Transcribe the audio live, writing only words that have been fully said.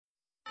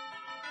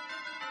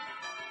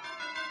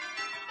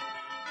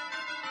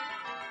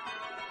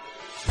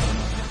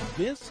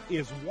This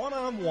is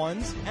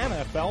One-on-One's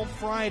NFL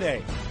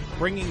Friday,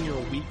 bringing your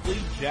weekly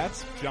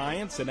Jets,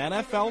 Giants, and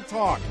NFL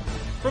talk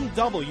from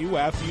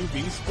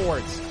WFUV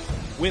Sports.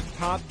 With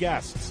top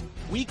guests,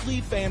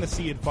 weekly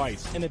fantasy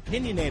advice, and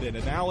opinionated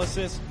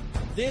analysis,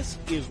 this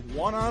is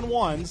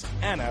One-on-One's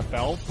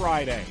NFL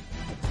Friday.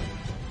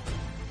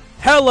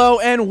 Hello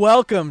and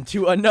welcome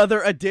to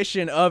another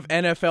edition of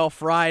NFL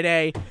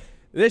Friday.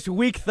 This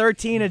Week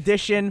 13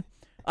 edition.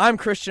 I'm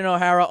Kristian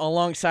O'Hara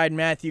alongside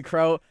Matt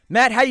Crowe.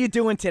 Matt, how you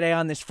doing today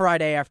on this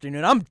Friday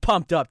afternoon? I'm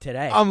pumped up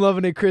today. I'm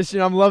loving it,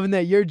 Kristian. I'm loving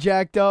that you're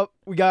jacked up.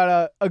 We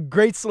got a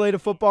great slate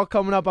of football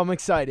coming up. I'm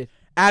excited.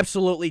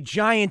 Absolutely.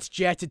 Giants,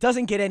 Jets. It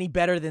doesn't get any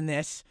better than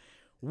this.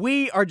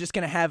 We are just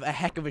going to have a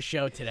heck of a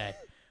show today.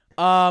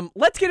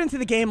 Let's get into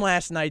the game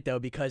last night, though,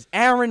 because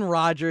Aaron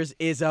Rodgers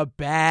is a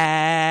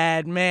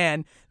bad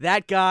man.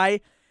 That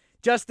guy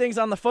just things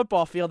on the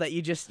football field that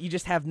you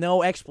just have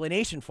no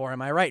explanation for.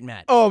 Am I right,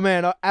 Matt? Oh,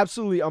 man,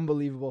 absolutely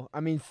unbelievable. I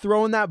mean,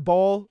 throwing that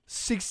ball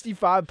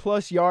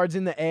 65-plus yards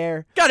in the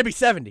air. Got to be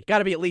 70. Got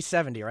to be at least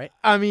 70, right?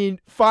 I mean,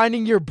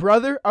 finding your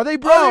brother. Are they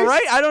brothers? Oh,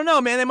 right? I don't know,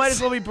 man. They might as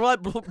well be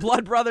blood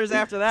brothers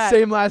after that.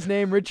 Same last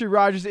name. Richard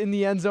Rodgers in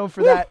the end zone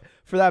for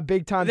that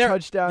big-time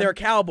touchdown. They're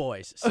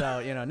Cowboys,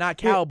 so, not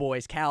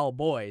Cowboys,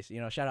 Cowboys.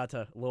 Shout out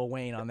to Lil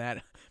Wayne on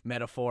that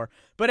metaphor.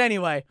 But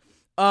anyway,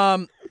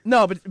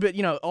 no, but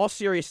all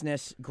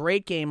seriousness,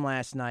 great game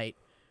last night.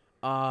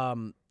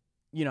 I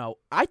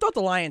thought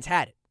the Lions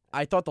had it.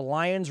 I thought the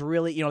Lions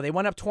really, they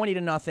went up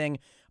 20-0.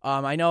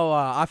 I know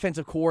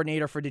offensive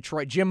coordinator for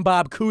Detroit, Jim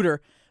Bob Cooter,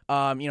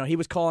 he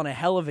was calling a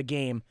hell of a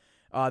game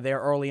there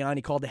early on.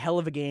 He called a hell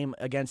of a game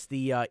against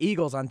the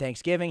Eagles on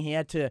Thanksgiving. He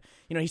had to,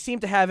 he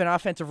seemed to have an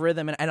offensive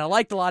rhythm, and I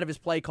liked a lot of his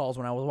play calls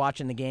when I was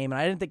watching the game,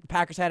 and I didn't think the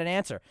Packers had an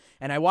answer.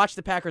 And I watched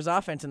the Packers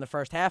offense in the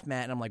first half,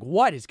 Matt, and I'm like,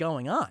 what is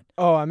going on?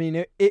 Oh, I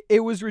mean,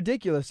 it was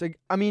ridiculous.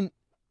 I mean,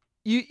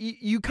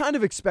 you kind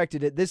of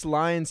expected it. This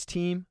Lions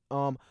team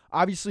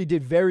obviously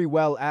did very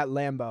well at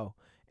Lambeau,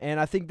 and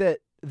I think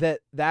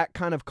that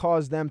kind of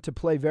caused them to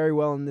play very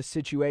well in this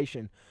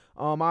situation.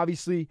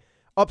 Obviously,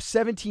 up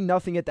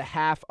 17-0 at the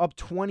half, up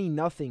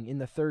 20-0 in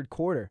the third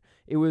quarter.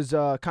 It was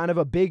kind of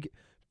a big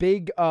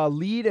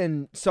lead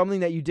and something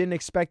that you didn't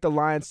expect the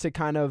Lions to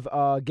kind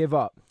of give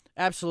up.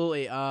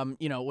 Absolutely.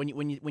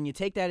 When you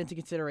take that into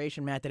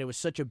consideration, Matt, that it was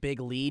such a big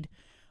lead,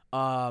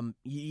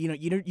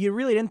 you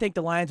really didn't think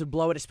the Lions would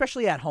blow it,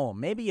 especially at home.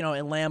 Maybe in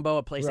Lambeau,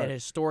 a place that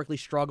historically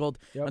struggled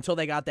until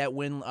they got that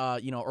win.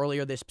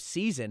 Earlier this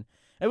season.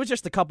 It was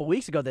just a couple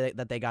weeks ago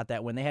that they got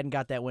that win. They hadn't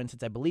got that win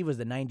since I believe it was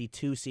the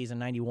 92 season,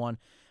 91,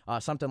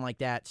 something like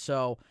that.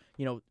 So,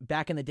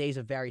 back in the days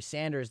of Barry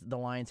Sanders, the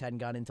Lions hadn't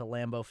got into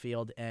Lambeau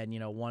Field and,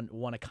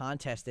 won a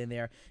contest in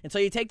there. And so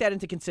you take that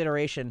into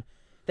consideration.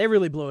 They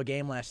really blew a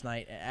game last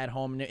night at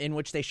home in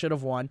which they should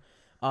have won.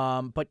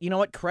 But you know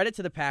what? Credit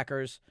to the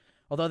Packers,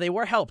 although they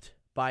were helped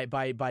by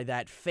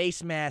that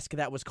face mask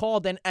that was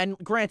called. And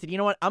granted, you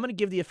know what? I'm going to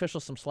give the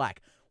officials some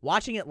slack.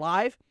 Watching it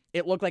live,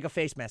 it looked like a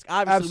face mask.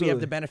 Obviously, Absolutely. We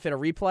have the benefit of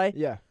replay.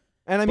 Yeah.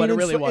 And I mean,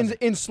 really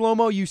in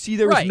slow-mo, you see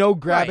there was no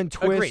grab and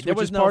twist, Agreed. There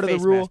which was is no part of the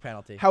face rule. mask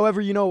penalty.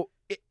 However,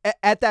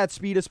 at that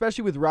speed,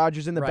 especially with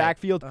Rodgers in the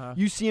backfield,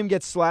 you see him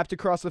get slapped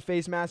across the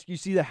face mask. You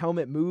see the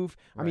helmet move.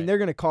 I mean, they're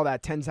going to call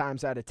that 10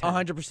 times out of 10.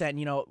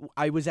 100%.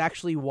 I was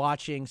actually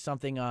watching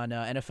something on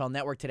NFL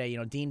Network today.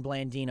 Dean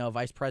Blandino,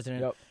 vice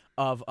president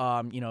of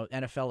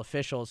NFL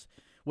officials,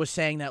 was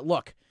saying that,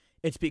 look,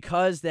 it's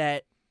because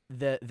that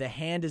the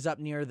hand is up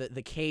near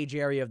the cage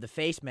area of the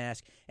face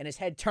mask, and his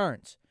head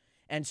turns.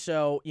 And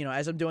so,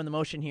 as I'm doing the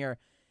motion here,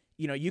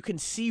 you can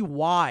see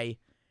why,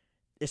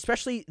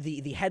 especially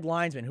the head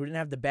linesman who didn't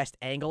have the best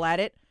angle at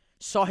it,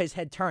 saw his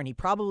head turn. He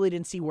probably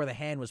didn't see where the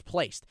hand was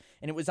placed.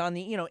 And it was on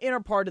the, inner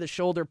part of the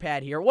shoulder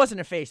pad here. It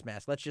wasn't a face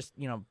mask. Let's just,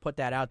 put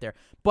that out there.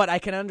 But I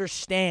can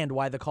understand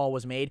why the call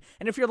was made.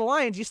 And if you're the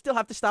Lions, you still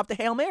have to stop the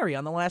Hail Mary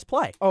on the last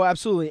play. Oh,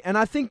 absolutely. And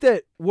I think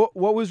that what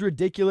was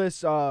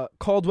ridiculous,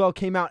 Caldwell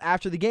came out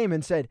after the game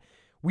and said,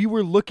 we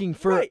were looking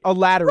for a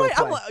lateral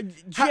play.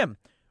 Jim,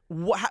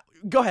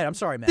 go ahead. I'm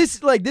sorry, man.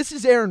 This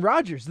is Aaron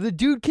Rodgers. The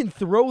dude can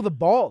throw the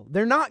ball.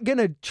 They're not going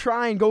to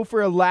try and go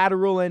for a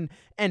lateral and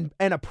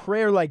a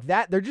prayer like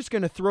that. They're just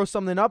going to throw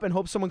something up and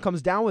hope someone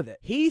comes down with it.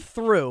 He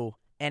threw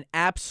an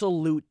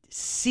absolute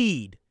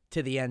seed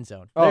to the end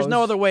zone. There's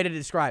no other way to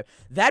describe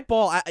that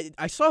ball.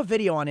 I saw a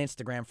video on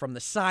Instagram from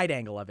the side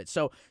angle of it.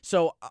 So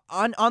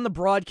on the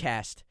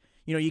broadcast,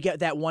 you get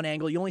that one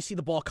angle. You only see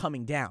the ball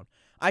coming down.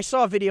 I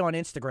saw a video on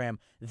Instagram.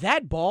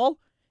 That ball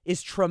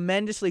is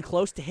tremendously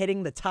close to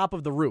hitting the top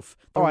of the roof.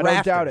 I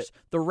don't doubt it.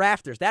 The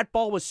rafters. That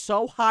ball was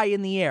so high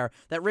in the air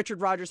that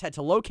Richard Rodgers had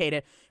to locate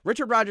it.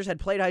 Richard Rodgers had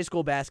played high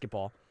school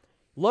basketball,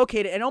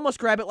 locate it, and almost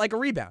grab it like a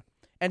rebound.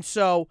 And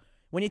so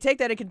when you take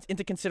that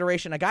into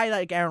consideration, a guy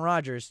like Aaron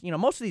Rodgers,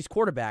 most of these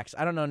quarterbacks,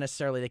 I don't know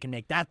necessarily they can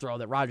make that throw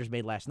that Rodgers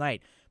made last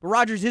night, but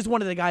Rodgers is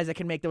one of the guys that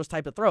can make those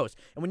type of throws.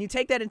 And when you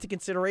take that into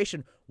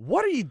consideration,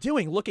 what are you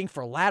doing looking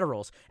for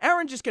laterals?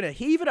 Aaron's just going to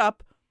heave it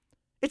up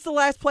It's the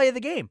last play of the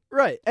game.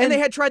 Right. And they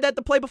had tried that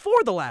the play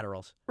before the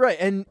laterals. Right.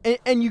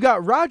 And you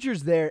got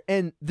Rodgers there,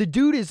 and the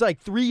dude is like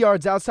 3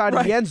 yards outside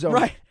of the end zone.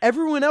 Right.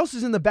 Everyone else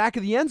is in the back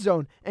of the end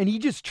zone, and he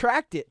just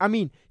tracked it. I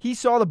mean, he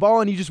saw the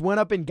ball, and he just went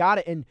up and got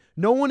it, and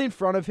no one in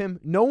front of him,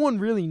 no one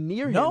really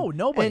near him. No,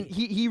 nobody. And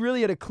he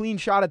really had a clean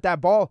shot at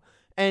that ball.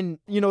 And,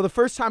 the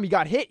first time he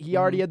got hit, he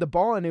already had the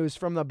ball, and it was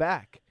from the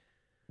back.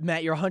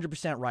 Matt, you're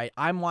 100% right.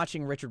 I'm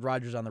watching Richard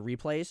Rodgers on the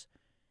replays.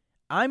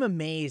 I'm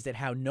amazed at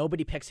how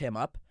nobody picks him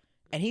up.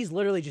 And he's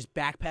literally just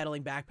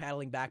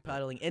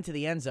backpedaling into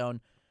the end zone.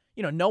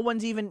 No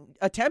one's even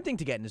attempting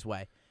to get in his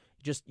way.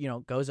 Just,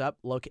 goes up,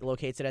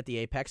 locates it at the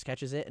apex,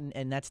 catches it,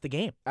 and that's the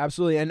game.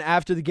 Absolutely. And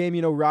after the game,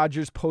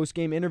 Rodgers'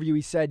 post-game interview,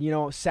 he said,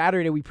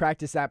 Saturday we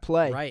practiced that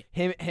play. Right.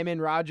 Him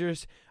and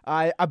Rodgers,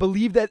 I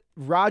believe that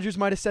Rodgers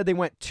might have said they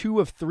went 2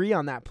 of 3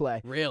 on that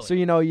play. Really? So,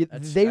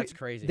 that's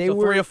crazy. They so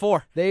were 3 of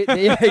 4.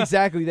 Yeah,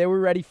 exactly. They were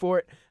ready for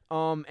it.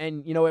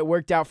 And, it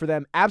worked out for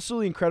them.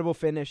 Absolutely incredible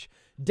finish.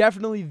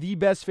 Definitely the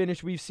best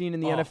finish we've seen in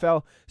the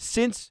NFL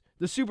since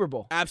the Super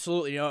Bowl.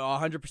 Absolutely.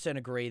 100%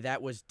 agree.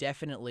 That was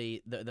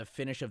definitely the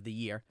finish of the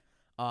year,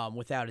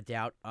 without a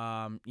doubt.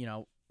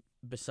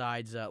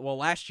 Besides,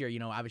 last year,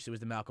 obviously was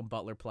the Malcolm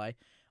Butler play.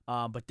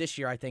 But this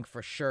year, I think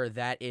for sure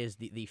that is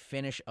the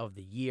finish of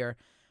the year.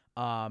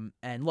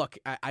 And look,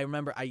 I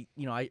remember I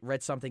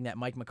read something that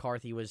Mike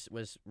McCarthy was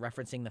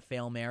referencing the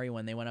Fail Mary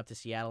when they went up to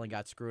Seattle and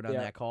got screwed on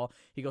that call.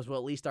 He goes, well,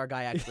 at least our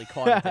guy actually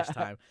caught it this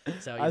time.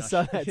 So I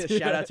saw that too.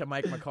 Shout out to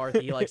Mike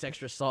McCarthy. He likes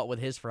extra salt with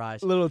his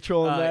fries. A little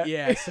troll in that.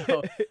 Yeah.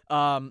 So,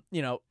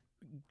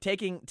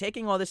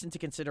 taking all this into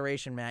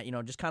consideration, Matt,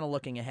 just kind of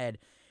looking ahead,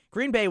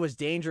 Green Bay was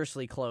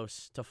dangerously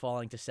close to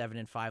falling to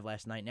 7-5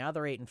 last night. Now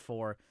they're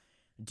 8-4.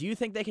 Do you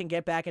think they can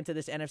get back into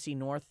this NFC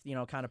North,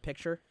 kind of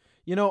picture?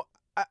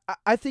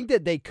 I think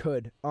that they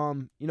could.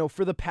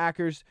 For the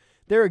Packers,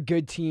 they're a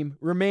good team.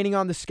 Remaining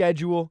on the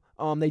schedule,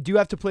 they do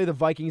have to play the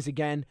Vikings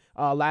again.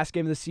 Last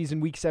game of the season,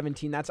 Week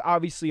 17. That's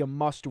obviously a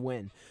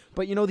must-win.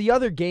 But the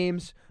other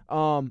games,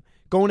 going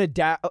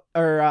to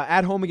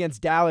at home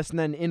against Dallas and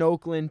then in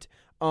Oakland,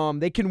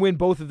 they can win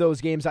both of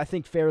those games, I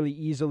think, fairly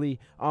easily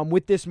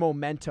with this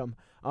momentum.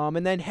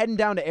 And then heading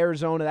down to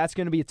Arizona, that's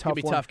going to be a tough one.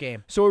 It's going to be a tough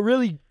game. So it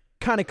really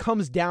kind of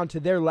comes down to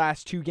their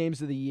last 2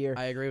 games of the year.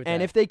 I agree with that.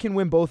 And if they can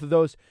win both of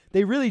those,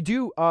 they really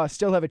do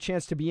still have a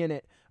chance to be in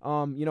it.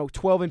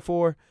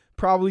 12-4,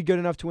 probably good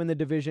enough to win the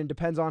division.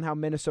 Depends on how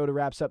Minnesota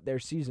wraps up their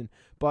season.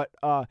 But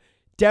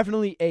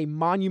definitely a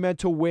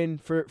monumental win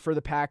for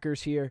the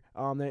Packers here.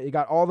 They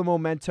got all the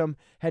momentum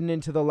heading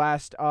into the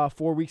last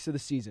 4 weeks of the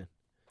season.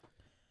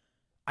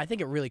 I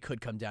think it really could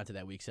come down to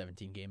that Week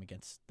 17 game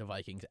against the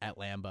Vikings at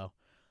Lambeau.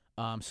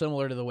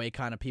 Similar to the way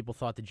kind of people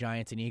thought the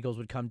Giants and Eagles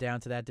would come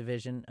down to that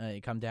division,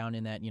 come down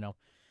in that,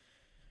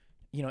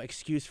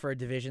 excuse for a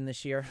division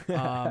this year.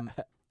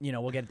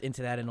 We'll get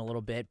into that in a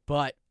little bit.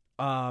 But,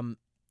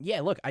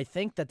 look, I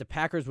think that the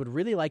Packers would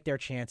really like their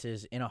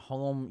chances in a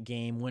home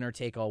game,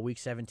 winner-take-all, Week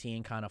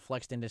 17, kind of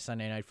flexed into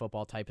Sunday Night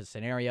Football type of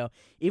scenario,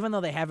 even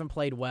though they haven't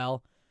played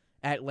well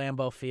at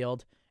Lambeau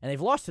Field. And they've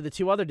lost to the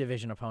 2 other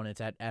division opponents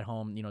at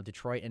home,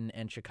 Detroit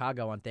and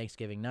Chicago on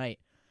Thanksgiving night.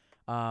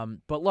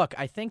 But look,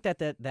 I think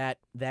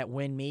that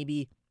win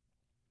maybe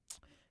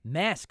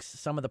masks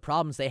some of the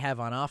problems they have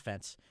on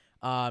offense.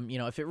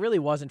 If it really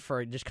wasn't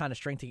for just kind of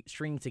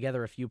stringing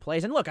together a few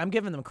plays, and look, I'm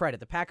giving them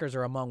credit. The Packers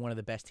are among one of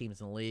the best teams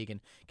in the league,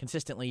 and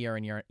consistently year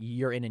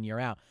in and year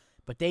out.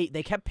 But they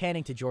kept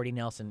panning to Jordy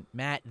Nelson.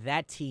 Matt,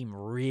 that team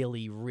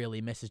really,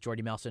 really misses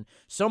Jordy Nelson,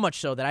 so much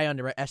so that I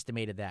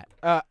underestimated that.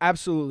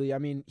 Absolutely. I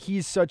mean,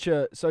 he's such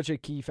a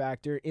key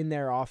factor in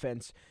their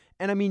offense.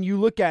 And, I mean, you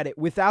look at it,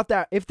 without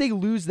that, if they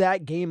lose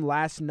that game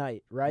last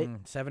night, right?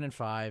 7-5.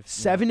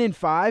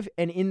 7-5,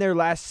 and in their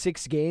last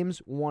 6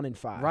 games,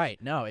 1-5.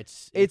 Right. No,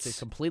 it's a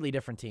completely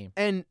different team.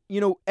 And,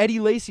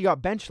 Eddie Lacy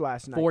got benched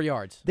last night. 4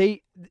 yards.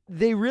 They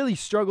really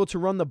struggle to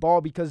run the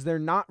ball because they're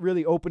not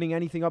really opening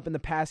anything up in the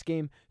pass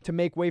game to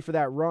make way for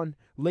that run.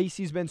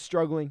 Lacy's been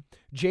struggling.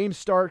 James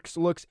Starks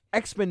looks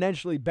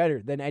exponentially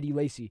better than Eddie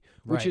Lacy,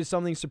 which is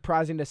something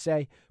surprising to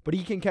say. But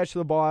he can catch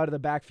the ball out of the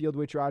backfield,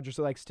 which Rodgers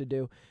likes to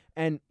do.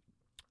 And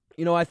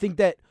I think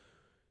that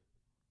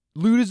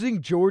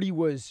losing Jordy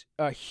was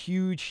a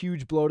huge,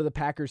 huge blow to the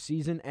Packers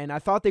season, and I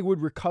thought they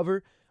would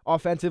recover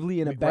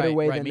offensively in a better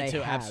way than they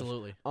have.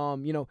 Absolutely.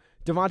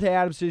 Devontae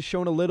Adams has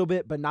shown a little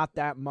bit, but not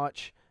that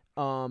much.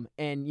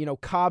 And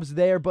Cobb's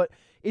there, but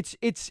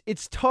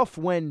it's tough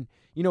when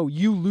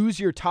you lose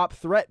your top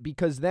threat,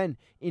 because then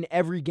in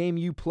every game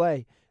you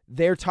play,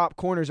 their top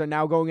corners are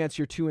now going against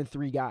your 2 and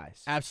 3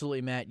 guys.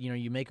 Absolutely, Matt.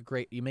 You make a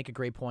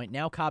great point.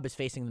 Now Cobb is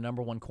facing the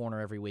number 1 corner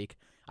every week.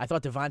 I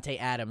thought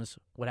Devontae Adams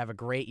would have a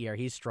great year.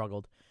 He's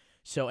struggled.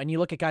 So, and you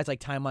look at guys like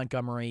Ty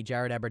Montgomery,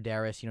 Jared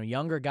Abbrederis,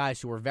 younger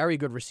guys who were very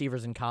good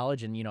receivers in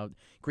college, and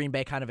Green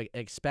Bay kind of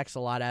expects a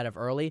lot out of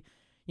early.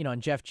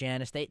 And Jeff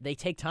Janis, they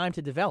take time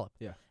to develop.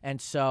 Yeah. And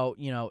so,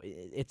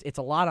 it's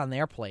a lot on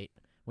their plate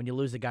when you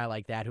lose a guy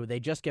like that who they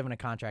just given a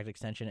contract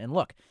extension. And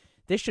look,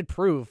 this should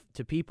prove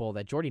to people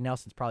that Jordy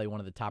Nelson's probably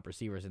one of the top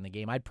receivers in the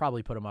game. I'd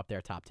probably put him up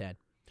there top 10.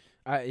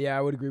 Yeah,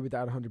 I would agree with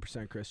that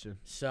 100%, Christian.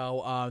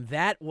 So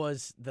that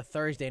was the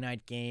Thursday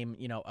night game.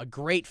 A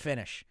great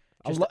finish.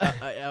 Just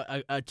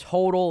a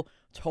total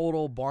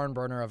barn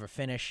burner of a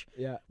finish.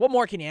 Yeah. What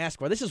more can you ask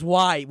for? This is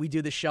why we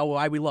do the show,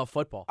 why we love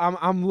football.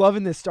 I'm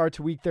loving this start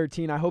to Week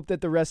 13. I hope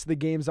that the rest of the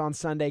games on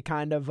Sunday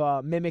kind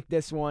of mimic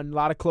this one. A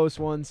lot of close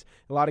ones,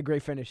 a lot of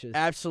great finishes.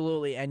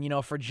 Absolutely. And,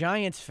 for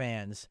Giants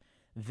fans,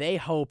 they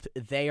hoped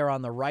they are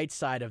on the right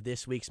side of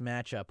this week's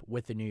matchup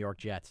with the New York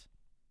Jets.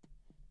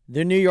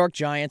 The New York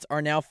Giants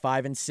are now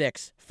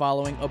 5-6,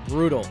 following a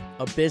brutal,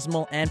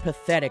 abysmal, and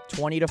pathetic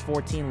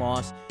 20-14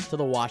 loss to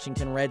the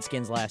Washington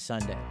Redskins last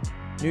Sunday.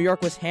 New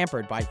York was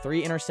hampered by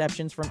 3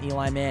 interceptions from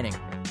Eli Manning,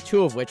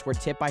 2 of which were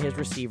tipped by his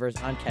receivers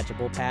on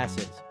catchable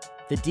passes.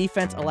 The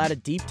defense allowed a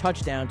deep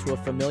touchdown to a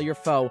familiar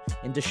foe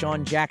in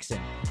Deshaun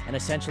Jackson and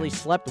essentially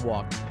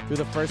sleptwalked through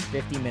the first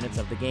 50 minutes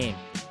of the game.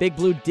 Big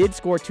Blue did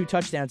score 2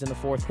 touchdowns in the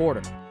fourth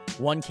quarter.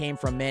 One came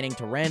from Manning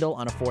to Randall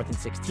on a 4th and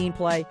 16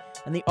 play,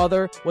 and the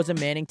other was a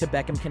Manning to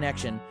Beckham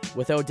connection,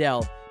 with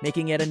Odell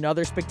making yet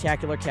another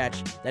spectacular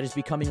catch that is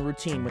becoming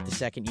routine with the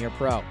second-year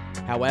pro.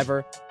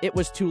 However, it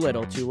was too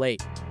little, too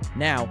late.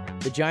 Now,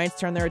 the Giants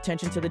turn their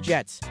attention to the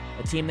Jets,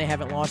 a team they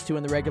haven't lost to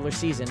in the regular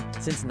season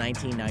since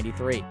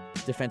 1993.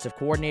 Defensive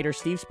coordinator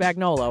Steve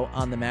Spagnuolo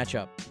on the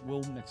matchup.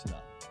 We'll mix it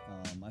up.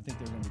 I think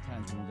there are going to be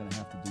times when we're going to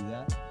have to do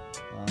that,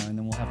 and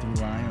then we'll have to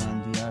rely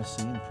on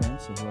DRC and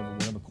Prince or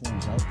whatever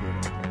corner's out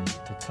there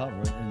to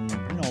cover it.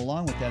 And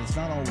along with that, it's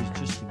not always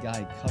just the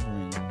guy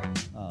covering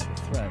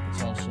the threat;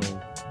 it's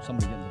also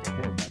somebody getting to the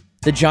quarterback.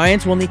 The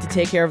Giants will need to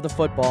take care of the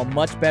football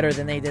much better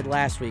than they did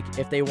last week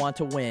if they want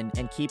to win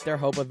and keep their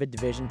hope of a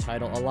division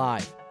title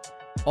alive.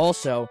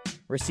 Also,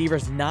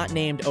 receivers not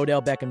named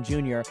Odell Beckham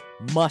Jr.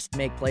 must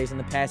make plays in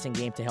the passing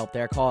game to help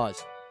their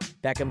cause.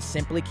 Beckham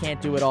simply can't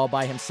do it all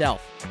by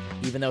himself,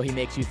 even though he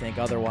makes you think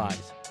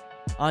otherwise.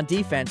 On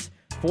defense,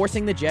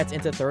 forcing the Jets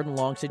into 3rd and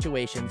long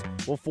situations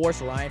will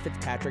force Ryan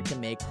Fitzpatrick to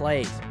make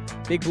plays.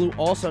 Big Blue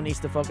also needs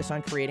to focus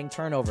on creating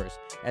turnovers,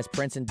 as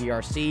Prince and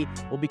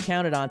DRC will be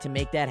counted on to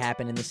make that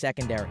happen in the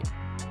secondary.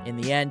 In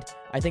the end,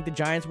 I think the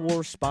Giants will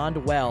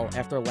respond well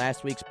after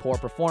last week's poor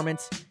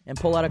performance and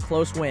pull out a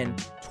close win,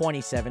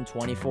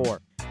 27-24.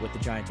 With the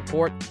Giants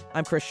Report,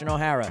 I'm Kristian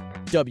O'Hara,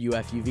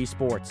 WFUV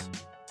Sports.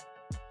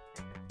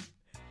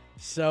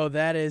 So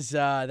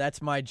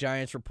that's my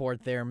Giants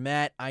report there,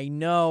 Matt. I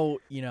know,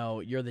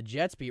 you're the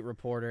Jets beat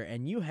reporter,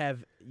 and you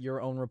have your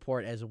own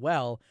report as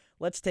well.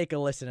 Let's take a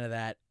listen to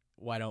that.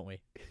 Why don't we?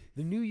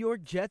 The New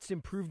York Jets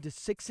improved to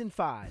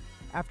 6-5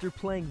 after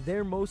playing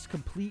their most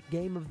complete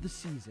game of the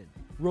season,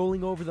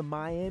 rolling over the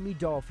Miami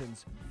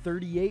Dolphins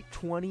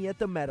 38-20 at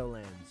the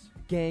Meadowlands.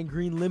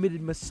 Gangrene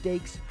limited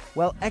mistakes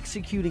while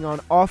executing on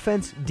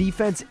offense,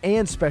 defense,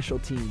 and special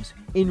teams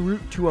en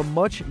route to a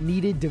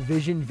much-needed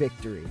division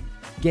victory.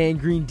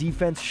 Gangrene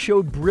defense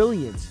showed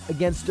brilliance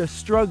against a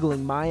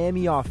struggling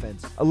Miami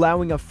offense,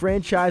 allowing a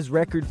franchise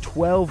record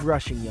 12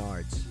 rushing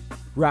yards.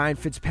 Ryan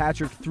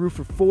Fitzpatrick threw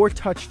for 4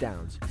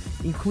 touchdowns,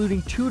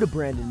 including 2 to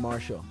Brandon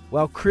Marshall,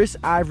 while Chris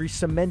Ivory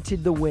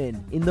cemented the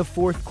win in the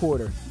fourth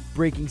quarter,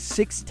 breaking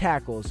 6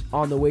 tackles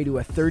on the way to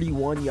a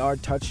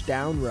 31-yard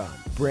touchdown run.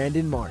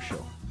 Brandon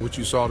Marshall. What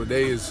you saw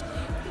today is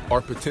our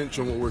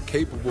potential, what we're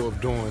capable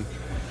of doing.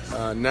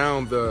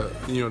 Now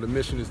the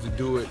mission is to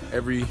do it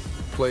every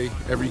play,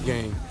 every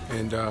game,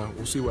 and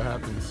we'll see what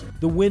happens.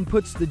 The win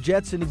puts the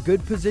Jets in a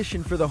good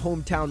position for the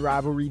hometown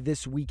rivalry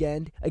this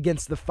weekend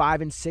against the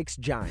 5-6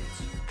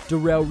 Giants.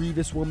 Darrelle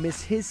Revis will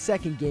miss his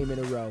 2nd game in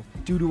a row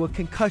due to a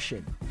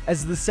concussion,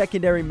 as the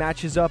secondary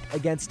matches up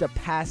against a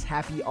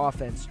pass-happy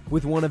offense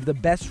with one of the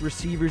best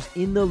receivers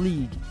in the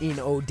league in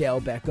Odell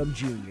Beckham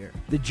Jr.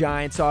 The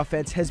Giants'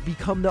 offense has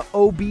become the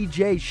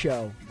OBJ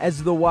show,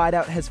 as the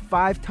wideout has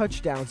 5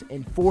 touchdowns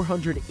and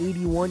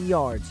 481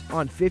 yards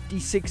on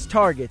 56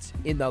 targets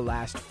in the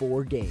last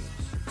 4 games.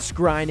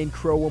 Skrine and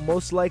Crowe will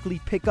most likely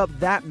pick up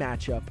that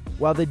matchup,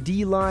 while the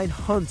D-line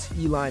hunts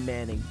Eli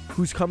Manning,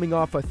 who's coming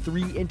off a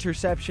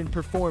 3-interception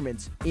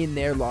performance in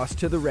their loss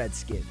to the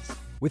Redskins.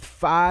 With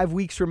 5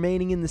 weeks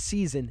remaining in the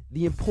season,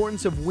 the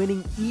importance of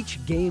winning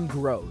each game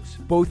grows.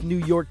 Both New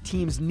York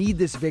teams need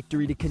this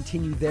victory to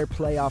continue their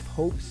playoff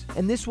hopes,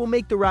 and this will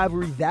make the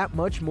rivalry that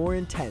much more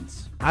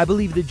intense. I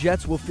believe the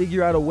Jets will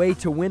figure out a way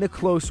to win a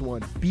close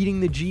one, beating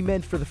the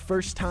G-Men for the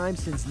first time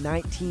since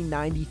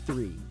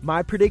 1993.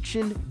 My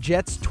prediction,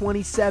 Jets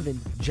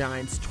 27,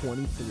 Giants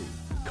 23.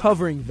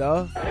 Covering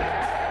the...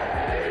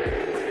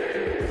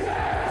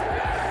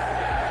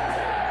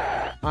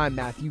 I'm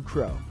Matthew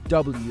Crowe,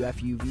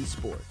 WFUV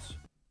Sports.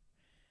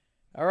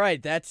 All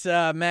right, that's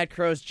Matt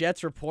Crowe's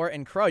Jets report.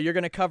 And Crowe, you're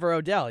going to cover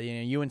Odell.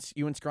 You and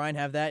Skrine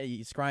have that.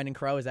 Skrine and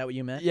Crowe, is that what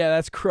you meant? Yeah,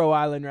 that's Crow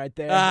Island right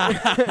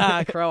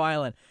there. Crow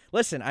Island.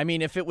 Listen, I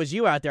mean, if it was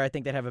you out there, I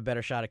think they'd have a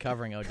better shot of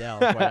covering Odell.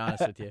 Quite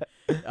honest with you.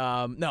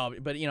 No,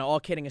 but all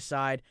kidding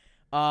aside,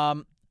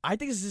 I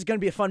think this is going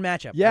to be a fun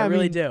matchup. Yeah, I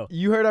really do.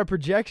 You heard our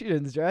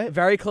projections, right?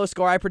 Very close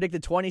score. I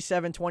predicted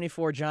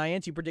 27-24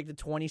 Giants. You predicted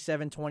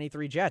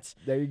 27-23 Jets.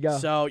 There you go.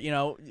 So,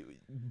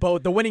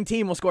 both the winning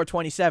team will score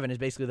 27 is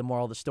basically the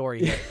moral of the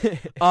story here.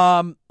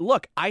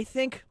 Look, I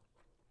think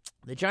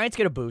The Giants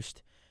get a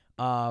boost.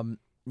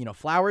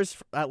 Flowers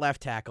at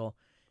left tackle.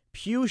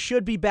 Pugh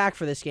should be back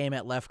for this game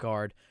at left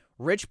guard.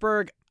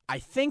 Richburg, I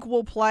think,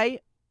 will play,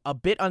 a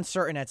bit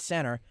uncertain at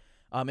center.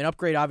 An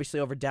upgrade, obviously,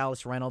 over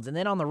Dallas Reynolds. And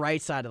then on the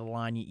right side of the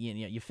line,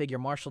 you figure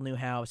Marshall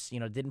Newhouse,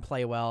 didn't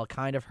play well,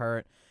 kind of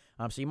hurt.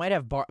 So you might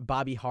have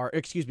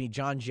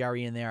John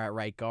Jerry in there at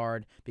right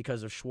guard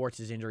because of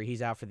Schwartz's injury.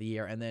 He's out for the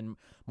year. And then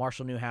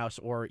Marshall Newhouse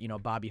or,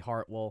 Bobby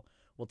Hart will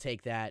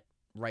take that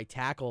right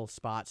tackle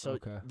spot. So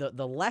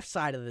the left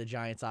side of the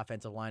Giants'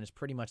 offensive line is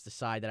pretty much the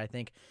side that I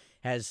think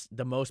has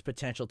the most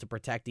potential to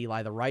protect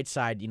Eli. The right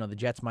side, the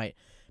Jets might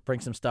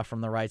bring some stuff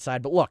from the right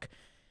side. But look,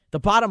 the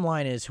bottom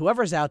line is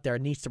whoever's out there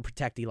needs to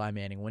protect Eli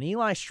Manning. When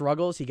Eli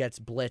struggles, he gets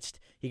blitzed.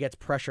 He gets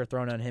pressure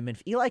thrown on him. And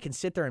if Eli can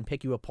sit there and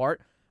pick you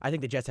apart, I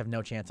think the Jets have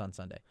no chance on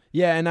Sunday.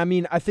 Yeah, and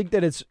I think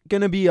that it's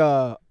going to be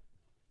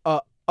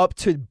up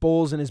to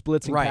Bowles and his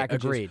blitzing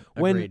packages.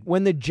 Agreed.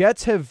 When the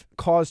Jets have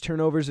caused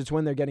turnovers, it's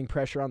when they're getting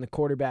pressure on the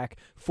quarterback,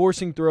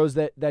 forcing throws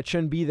that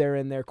shouldn't be there,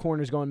 and their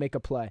corners go and make a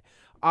play.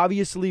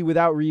 Obviously,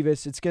 without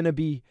Revis, it's going to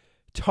be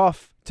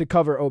tough to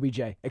cover OBJ.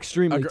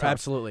 Extremely tough.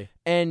 Absolutely.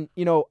 And,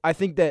 I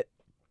think that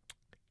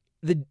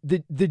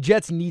the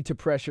Jets need to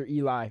pressure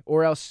Eli,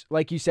 or else,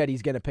 like you said,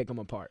 he's going to pick them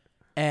apart.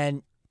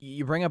 And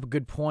you bring up a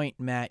good point,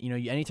 Matt.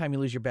 Anytime you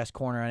lose your best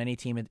corner on any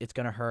team, it's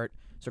going to hurt.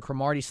 So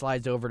Cromartie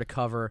slides over to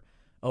cover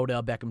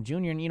Odell Beckham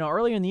Jr. And,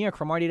 earlier in the year,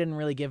 Cromartie didn't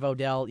really give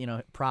Odell,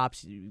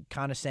 props,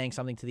 kind of saying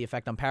something to the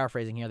effect, I'm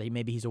paraphrasing here, that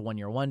maybe he's a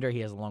one-year wonder. He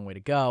has a long way to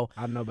go.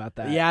 I don't know about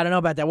that. Yeah, I don't know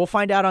about that. We'll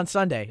find out on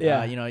Sunday.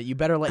 Yeah. You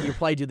better let your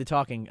play do the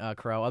talking,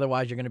 Crow.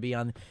 Otherwise, you're going to be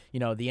on,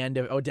 the end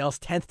of Odell's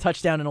 10th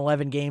touchdown in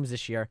 11 games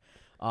this year.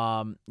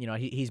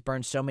 He's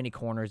burned so many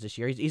corners this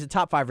year. He's a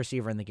top 5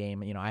 receiver in the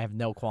game. I have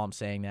no qualm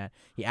saying that.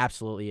 He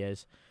absolutely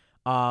is.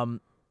 The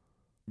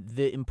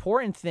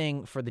important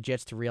thing for the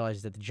Jets to realize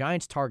is that the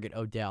Giants target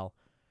Odell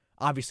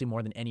obviously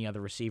more than any other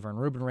receiver, and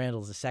Ruben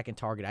Randle is the second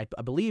target.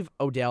 I believe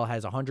Odell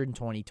has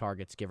 120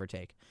 targets, give or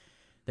take.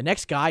 The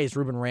next guy is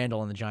Ruben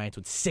Randle and the Giants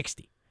with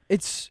 60.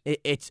 It's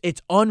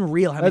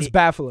unreal. That's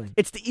baffling.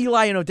 It's the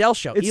Eli and Odell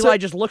show. Eli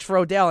just looks for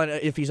Odell, and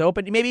if he's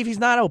open, maybe if he's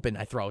not open,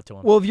 I throw it to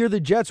him. Well, if you're the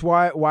Jets,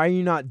 why are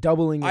you not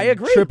doubling and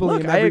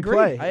tripling every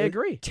play? I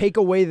agree. Take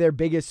away their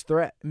biggest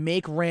threat.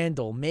 Make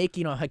Randall, make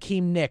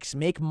Hakeem Nicks,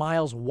 make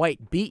Miles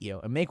White beat you,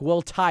 and make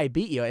Will Tye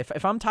beat you.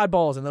 If I'm Todd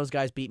Bowles and those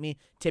guys beat me,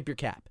 tip your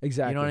cap.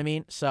 Exactly. You know what I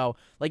mean? So,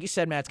 like you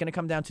said, Matt, it's going to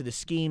come down to the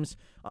schemes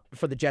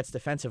for the Jets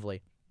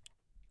defensively.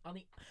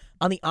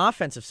 On the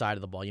offensive side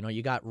of the ball,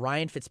 you got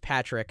Ryan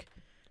Fitzpatrick,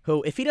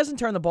 who, if he doesn't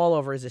turn the ball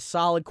over, is a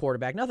solid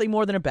quarterback. Nothing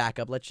more than a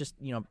backup. Let's just,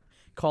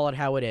 call it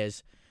how it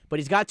is. But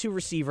he's got 2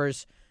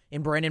 receivers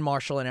in Brandon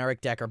Marshall and Eric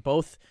Decker.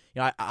 Both,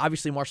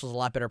 obviously Marshall's a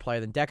lot better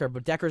player than Decker,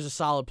 but Decker's a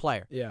solid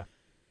player. Yeah.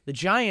 The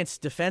Giants,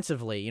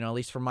 defensively, at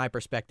least from my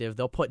perspective,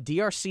 they'll put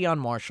DRC on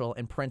Marshall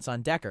and Prince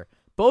on Decker,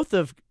 both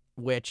of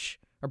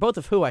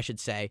who, I should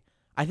say,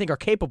 I think are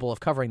capable of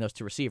covering those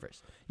 2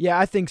 receivers. Yeah,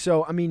 I think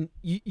so. I mean,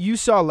 you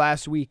saw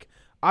last week,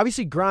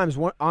 obviously Grimes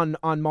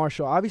on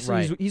Marshall. Obviously,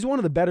 right. He's one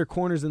of the better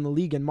corners in the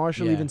league, and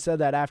Marshall even said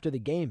that after the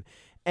game.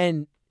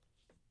 And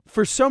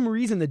for some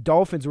reason, the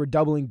Dolphins were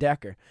doubling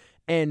Decker,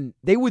 and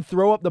they would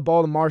throw up the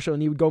ball to Marshall,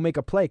 and he would go make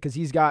a play because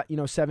he's got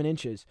 7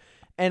 inches.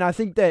 And I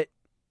think that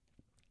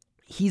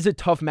he's a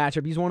tough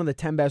matchup. He's one of the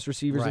 10 best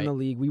receivers in the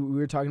league. We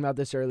were talking about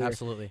this earlier.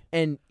 Absolutely.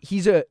 And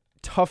he's a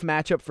tough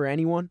matchup for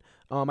anyone.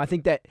 I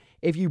think that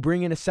if you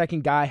bring in a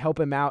second guy, help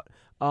him out,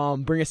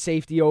 bring a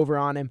safety over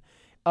on him,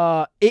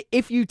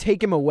 if you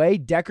take him away,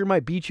 Decker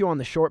might beat you on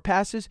the short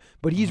passes,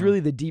 but he's really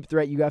the deep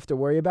threat you have to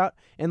worry about.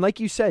 And like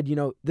you said,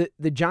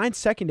 the Giants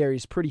secondary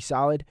is pretty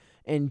solid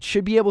and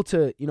should be able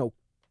to,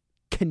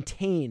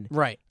 contain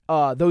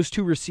those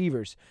 2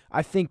 receivers.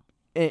 I think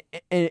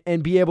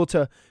and be able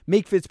to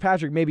make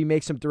Fitzpatrick maybe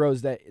make some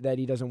throws that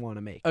he doesn't want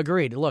to make.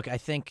 Agreed. Look, I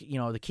think,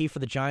 the key for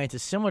the Giants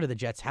is similar to the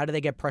Jets. How do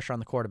they get pressure on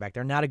the quarterback?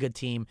 They're not a good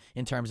team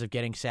in terms of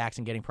getting sacks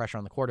and getting pressure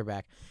on the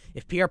quarterback.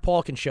 If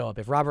Pierre-Paul can show up,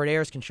 if Robert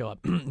Ayers can show up,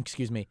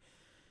 excuse me,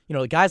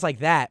 guys like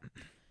that,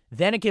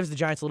 then it gives the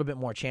Giants a little bit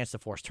more chance to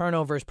force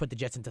turnovers, put the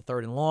Jets into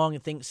 3rd and long,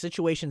 and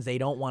situations they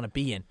don't want to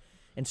be in.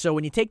 And so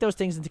when you take those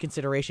things into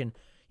consideration,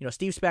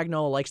 Steve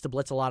Spagnuolo likes to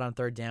blitz a lot on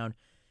 3rd down.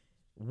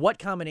 What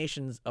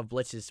combinations of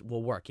blitzes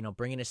will work?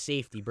 Bring in a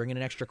safety, bring in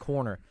an extra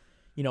corner.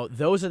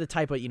 Those are the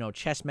type of,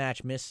 chess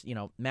match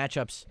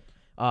matchups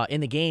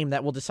in the game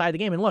that will decide the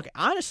game. And look,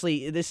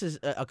 honestly, this is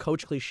a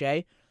coach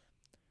cliche.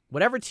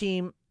 Whatever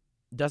team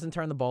doesn't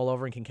turn the ball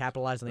over and can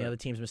capitalize on the other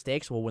team's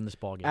mistakes will win this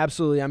ball game.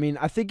 Absolutely. I mean,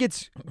 I think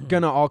it's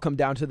going to all come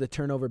down to the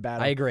turnover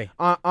battle. I agree.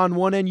 On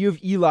one end, you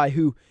have Eli,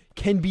 who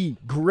can be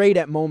great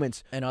at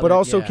moments, but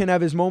also can have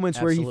his moments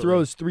where he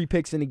throws 3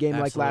 picks in a game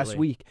like last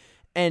week.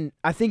 And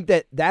I think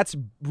that that's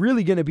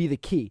really going to be the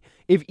key.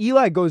 If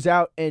Eli goes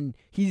out and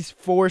he's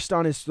forced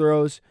on his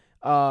throws,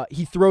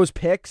 he throws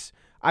picks,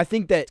 I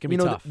think that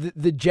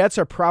the Jets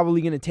are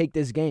probably going to take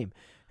this game.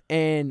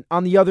 And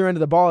on the other end of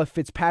the ball, if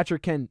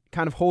Fitzpatrick can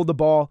kind of hold the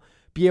ball,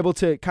 be able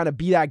to kind of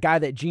be that guy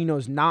that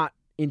Geno's not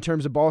in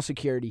terms of ball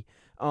security,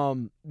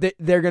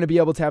 they're going to be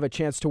able to have a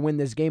chance to win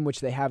this game, which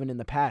they haven't in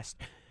the past.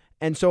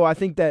 And so I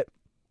think that,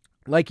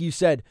 like you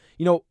said,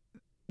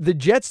 the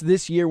Jets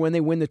this year, when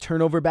they win the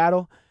turnover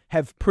battle,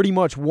 have pretty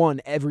much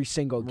won every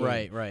single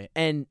game. Right.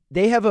 And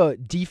they have a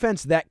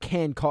defense that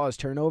can cause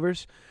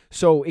turnovers.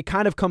 So it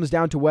kind of comes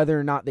down to whether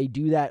or not they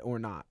do that or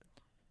not.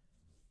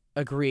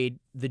 Agreed.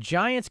 The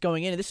Giants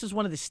going in, this is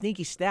one of the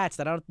sneaky stats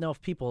that I don't know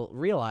if people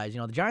realize.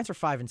 The Giants are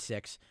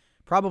 5-6.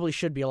 Probably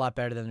should be a lot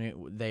better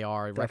than they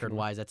are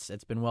record-wise.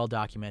 It's been well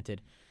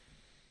documented.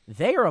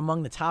 They are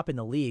among the top in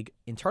the league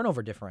in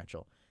turnover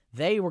differential.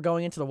 They were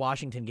going into the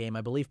Washington game,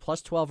 I believe,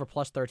 plus 12 or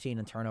plus 13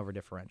 in turnover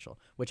differential,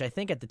 which I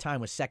think at the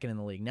time was second in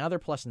the league. Now they're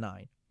plus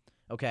 9.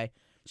 Okay?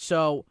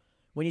 So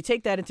when you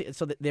take that into –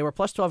 so they were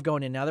plus 12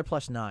 going in. Now they're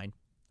plus 9.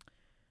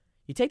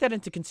 You take that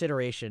into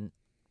consideration,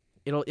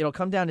 it'll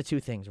come down to two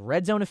things.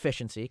 Red zone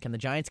efficiency. Can the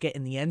Giants get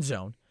in the end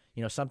zone?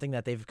 Something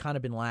that they've kind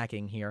of been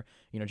lacking here.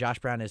 Josh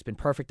Brown has been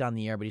perfect on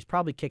the air, but he's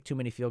probably kicked too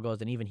many field goals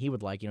than even he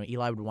would like.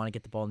 Eli would want to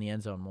get the ball in the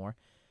end zone more.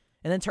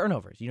 And then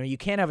turnovers. You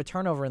can't have a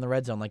turnover in the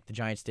red zone like the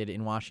Giants did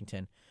in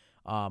Washington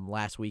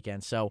last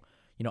weekend. So,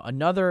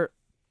 another,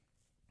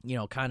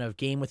 kind of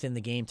game within the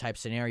game type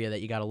scenario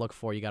that you got to look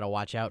for, you got to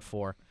watch out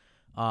for.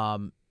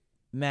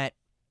 Matt,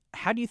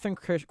 how do you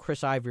think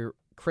Chris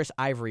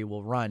Ivory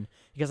will run?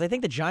 Because I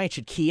think the Giants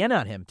should key in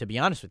on him, to be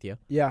honest with you.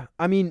 Yeah,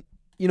 I mean,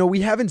 we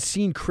haven't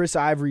seen Chris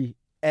Ivory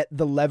at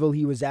the level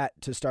he was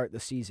at to start the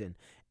season.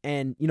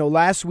 And,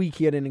 last week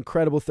he had an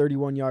incredible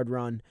 31-yard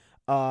run.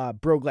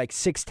 Broke like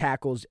 6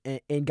 tackles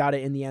and got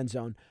it in the end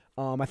zone.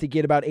 I think he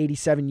had about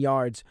 87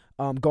 yards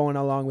going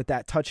along with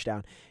that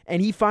touchdown. And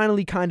he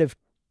finally kind of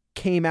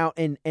came out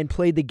and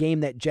played the game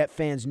that Jet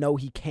fans know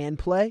he can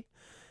play.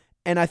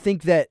 And I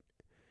think that,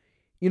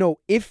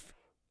 if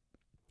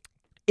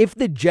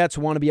the Jets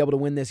want to be able to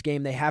win this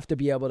game, they have to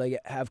be able to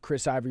have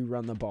Chris Ivory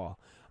run the ball.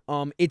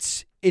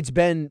 It's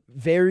been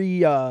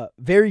very,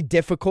 very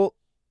difficult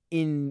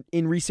in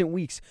recent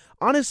weeks.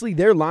 Honestly,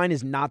 their line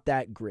is not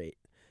that great.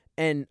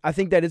 And I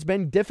think that it's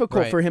been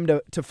difficult for him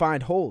to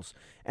find holes.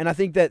 And I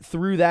think that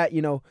through that,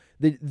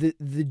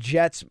 the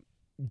Jets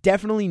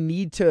definitely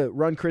need to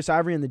run Chris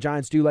Ivory, and the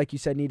Giants do, like you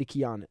said, need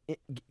to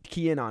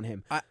key in on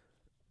him.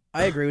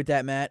 I agree with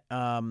that, Matt.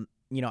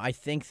 I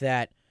think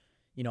that,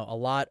 a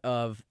lot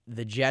of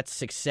the Jets'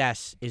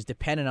 success is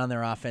dependent on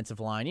their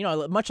offensive line,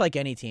 much like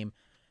any team.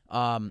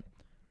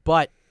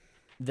 But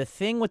the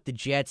thing with the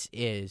Jets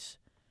is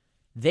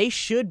they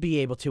should be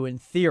able to, in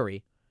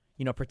theory,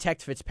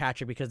 protect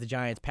Fitzpatrick because the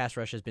Giants' pass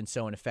rush has been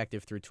so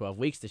ineffective through 12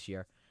 weeks this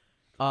year.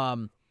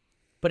 But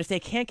if they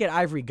can't get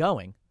Ivory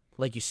going,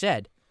 like you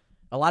said,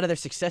 a lot of their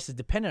success is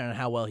dependent on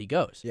how well he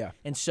goes. Yeah.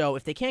 And so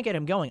if they can't get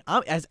him going,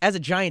 as a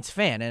Giants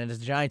fan and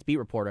as a Giants beat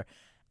reporter,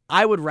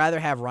 I would rather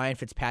have Ryan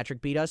Fitzpatrick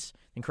beat us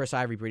than Chris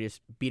Ivory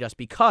beat us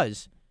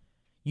because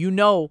you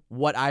know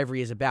what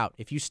Ivory is about.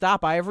 If you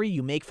stop Ivory,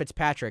 you make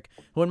Fitzpatrick,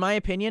 who in my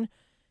opinion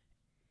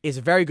is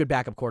a very good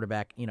backup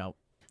quarterback,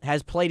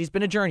 has played. He's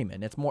been a journeyman.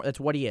 That's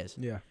what he is.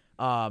 Yeah.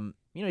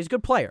 He's a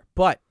good player,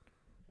 but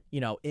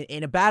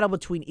in a battle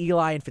between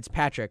Eli and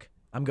Fitzpatrick,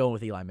 I'm going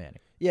with Eli Manning.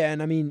 Yeah,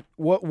 and I mean,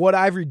 what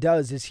Ivory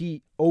does is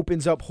he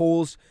opens up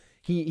holes.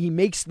 He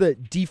makes the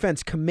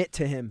defense commit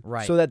to him,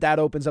 right, so that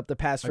opens up the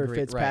pass for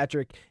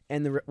Fitzpatrick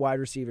and the wide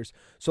receivers.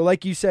 So,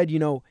 like you said,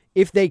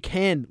 if they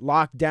can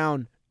lock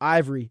down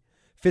Ivory,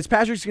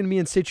 Fitzpatrick's going to be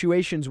in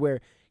situations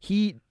where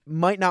he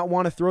might not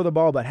want to throw the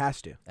ball, but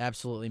has to.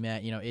 Absolutely,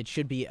 Matt. It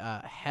should be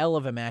a hell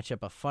of a matchup,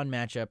 a fun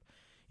matchup.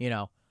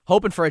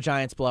 Hoping for a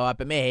Giants blowout,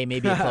 but maybe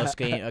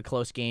a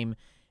close game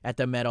at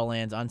the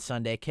Meadowlands on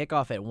Sunday.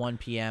 Kickoff at 1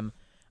 p.m.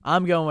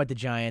 I'm going with the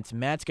Giants.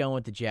 Matt's going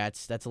with the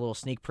Jets. That's a little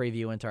sneak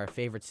preview into our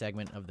favorite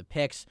segment of the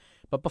picks.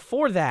 But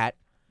before that,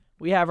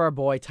 we have our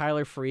boy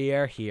Tyler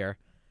Friere here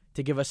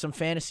to give us some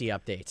fantasy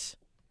updates.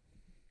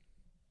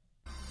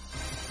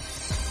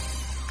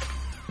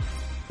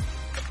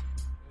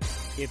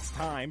 It's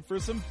time for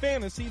some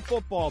fantasy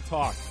football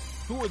talk.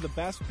 Who are the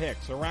best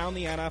picks around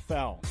the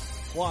NFL?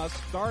 Plus,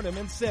 start 'em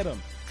and sit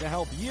 'em to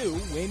help you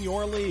win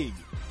your league.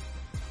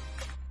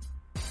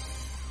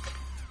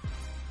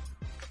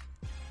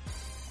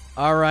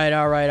 All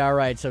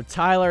right. So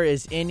Tyler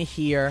is in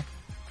here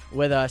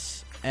with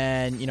us,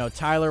 and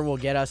Tyler will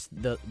get us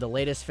the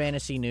latest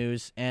fantasy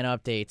news and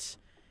updates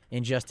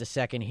in just a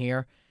second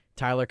here.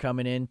 Tyler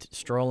coming in,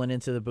 strolling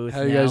into the booth.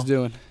 How you guys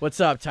doing? What's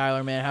up,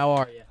 Tyler, man? How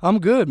are you? I'm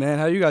good, man.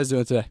 How you guys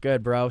doing today?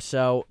 Good, bro.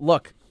 So,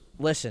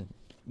 listen,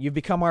 you've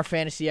become our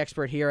fantasy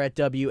expert here at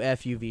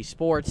WFUV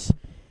Sports,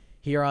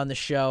 here on the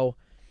show.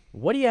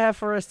 What do you have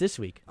for us this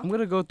week? I'm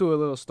going to go through a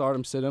little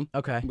start-em, sit-em.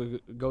 Okay. We'll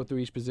go through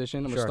each position.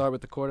 I'm going Sure. to start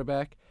with the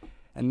quarterback.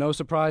 And no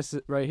surprise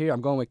right here,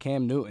 I'm going with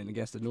Cam Newton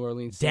against the New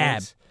Orleans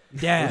Saints.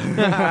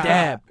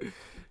 Dab.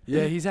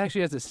 Yeah, he's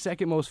actually has the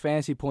second most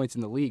fantasy points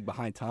in the league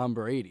behind Tom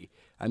Brady.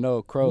 I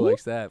know Crowe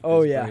likes that.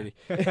 Oh, yeah. Brady.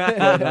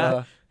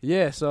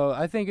 But, so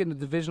I think in the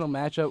divisional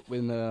matchup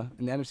in the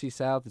NFC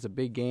South, it's a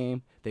big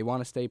game. They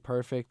want to stay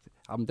perfect.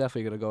 I'm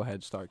definitely going to go ahead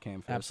and start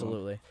Cam.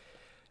 Absolutely.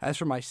 As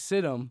for my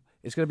sit-em,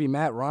 it's going to be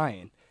Matt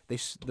Ryan.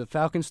 The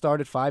Falcons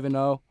started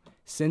 5-0.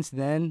 Since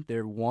then,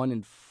 they're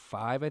 1-5.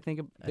 I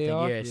think they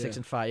are. Yeah,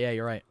 6-5. Yeah,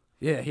 you're right.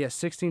 Yeah, he has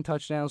 16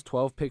 touchdowns,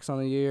 12 picks on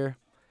the year.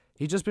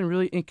 He's just been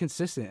really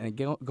inconsistent.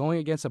 And going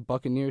against a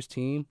Buccaneers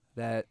team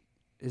that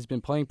has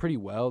been playing pretty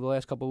well the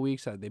last couple of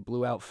weeks. They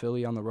blew out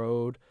Philly on the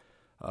road,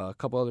 a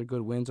couple other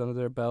good wins under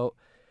their belt.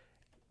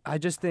 I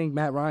just think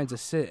Matt Ryan's a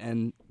sit,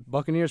 and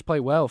Buccaneers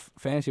play well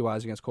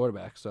fantasy-wise against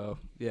quarterbacks. So,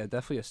 yeah,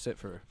 definitely a sit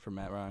for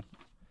Matt Ryan.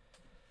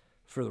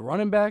 For the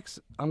running backs,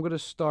 I'm going to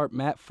start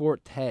Matt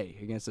Forte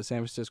against the San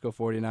Francisco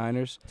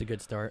 49ers. It's a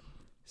good start.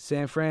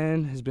 San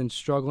Fran has been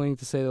struggling,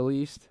 to say the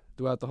least,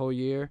 throughout the whole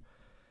year.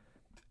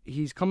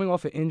 He's coming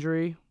off an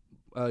injury.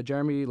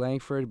 Jeremy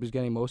Langford was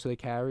getting most of the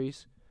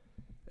carries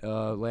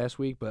last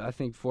week, but I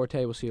think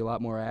Forte will see a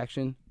lot more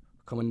action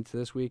coming into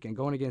this week. And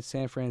going against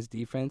San Fran's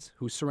defense,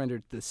 who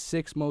surrendered the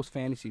 6th most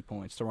fantasy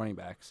points to running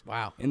backs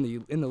in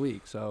the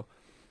league. So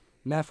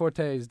Matt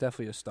Forte is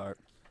definitely a start.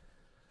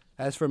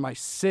 As for my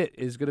sit,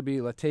 is going to be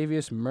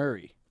Latavius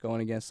Murray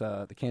going against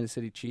the Kansas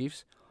City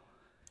Chiefs.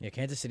 Yeah,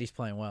 Kansas City's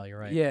playing well. You're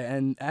right. Yeah,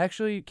 and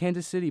actually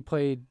Kansas City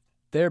played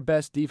their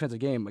best defensive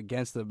game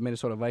against the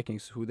Minnesota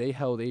Vikings, who they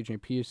held Adrian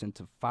Peterson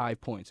to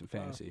 5 points in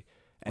fantasy.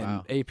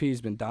 And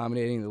AP's been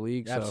dominating the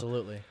league.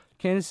 Absolutely. So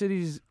Kansas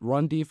City's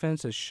run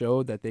defense has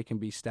showed that they can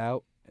be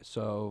stout.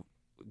 So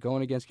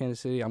going against Kansas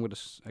City, I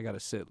got to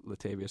sit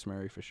Latavius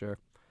Murray for sure.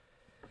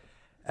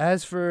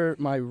 As for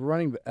my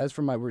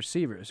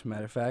receivers,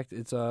 matter of fact,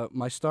 it's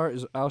my start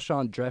is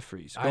Alshon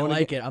Jeffries. I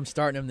like it. I'm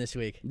starting him this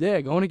week.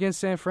 Yeah, going against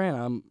San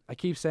Fran. I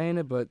keep saying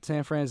it, but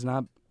San Fran's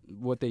not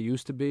what they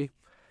used to be.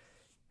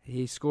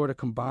 He scored a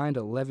combined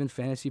 11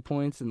 fantasy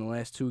points in the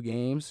last 2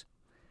 games.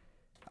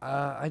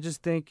 I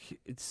just think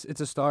it's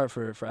a start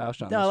for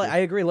Alshon. No, I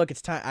agree. Look,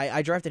 it's time.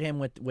 I drafted him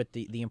with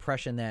the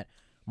impression that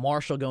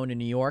Marshall going to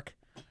New York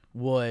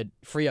would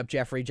free up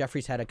Jeffrey.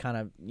 Jeffrey's had a kind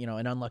of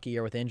an unlucky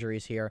year with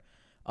injuries here,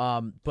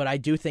 but I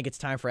do think it's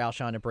time for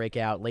Alshon to break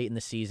out late in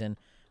the season.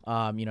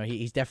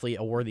 He's definitely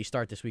a worthy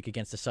start this week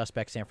against the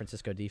suspect San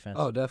Francisco defense.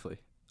 Oh, definitely.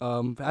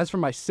 As for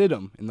my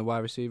sit-em in the wide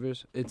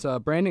receivers, it's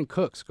Brandon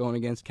Cooks going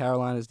against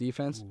Carolina's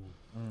defense.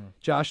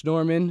 Josh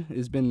Norman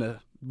has been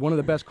one of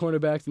the best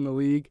cornerbacks in the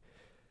league.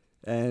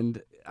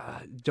 And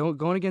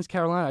going against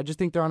Carolina, I just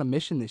think they're on a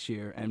mission this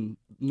year. And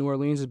New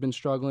Orleans has been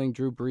struggling.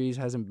 Drew Brees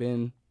hasn't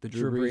been the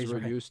Drew Brees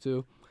we're used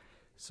to.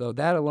 So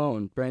that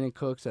alone, Brandon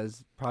Cooks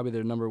as probably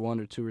their number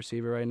 1 or 2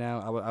 receiver right now,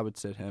 I would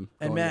sit him.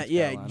 And Matt,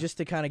 just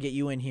to kind of get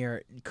you in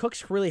here,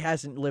 Cooks really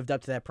hasn't lived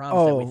up to that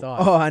promise that we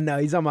thought. Oh, I know.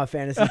 He's on my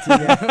fantasy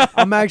team. Yeah.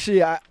 I'm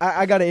actually,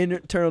 I got an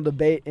internal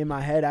debate in my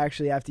head,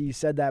 actually, after you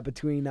said that,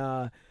 between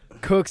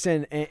Cooks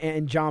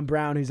and John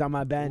Brown, who's on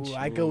my bench. Ooh,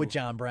 I go with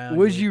John Brown.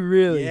 Would you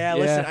really? Yeah,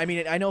 listen, I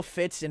mean, I know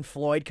Fitz and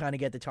Floyd kind of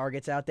get the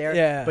targets out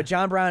there, but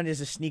John Brown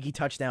is a sneaky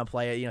touchdown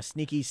player,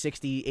 sneaky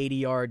 60,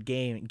 80-yard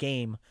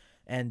game.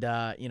 And,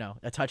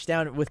 a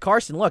touchdown with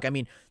Carson. Look, I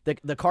mean,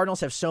 the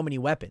Cardinals have so many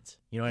weapons.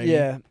 You know what I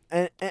mean?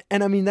 Yeah,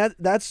 and I mean, that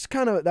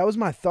was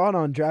my thought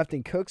on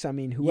drafting Cooks. I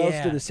mean, who else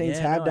do the Saints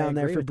have down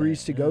there for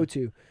Brees to go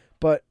to?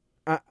 But,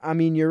 I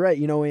mean, you're right.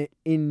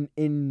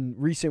 In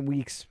recent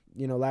weeks,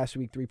 last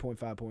week,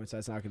 3.5 points,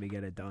 that's not going to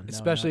get it done.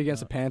 Especially against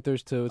the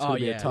Panthers, too. It's going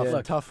to be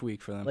a tough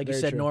week for them. Like you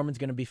said, Norman's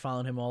going to be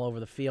following him all over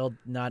the field.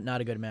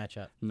 Not a good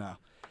matchup. No.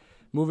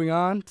 Moving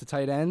on to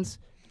tight ends,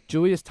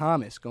 Julius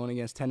Thomas going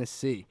against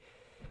Tennessee.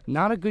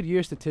 Not a good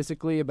year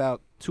statistically,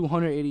 about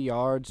 280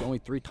 yards, only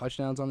 3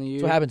 touchdowns on the year.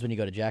 That's what happens when you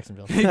go to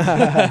Jacksonville.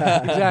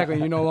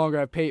 Exactly. You no longer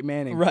have Peyton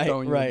Manning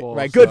throwing you the ball.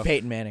 Right. Good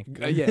Peyton Manning.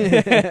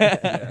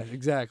 Yeah,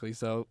 exactly.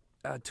 So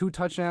 2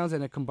 touchdowns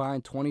and a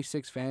combined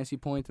 26 fantasy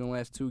points in the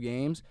last 2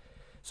 games.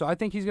 So I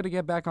think he's going to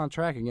get back on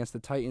track against the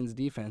Titans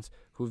defense,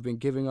 who've been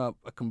giving up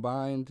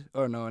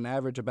an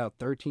average about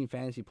 13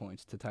 fantasy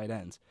points to tight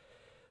ends.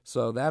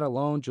 So that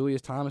alone,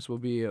 Julius Thomas will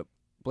be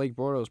Blake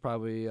Bortles is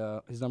probably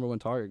his number 1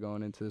 target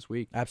going into this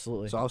week.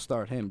 Absolutely. So I'll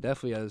start him.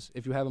 Definitely,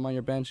 if you have him on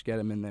your bench, get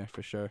him in there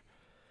for sure.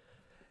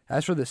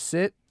 As for the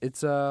sit,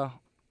 it's I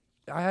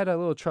had a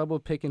little trouble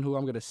picking who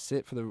I'm going to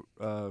sit for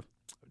the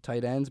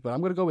tight ends, but I'm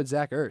going to go with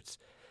Zach Ertz.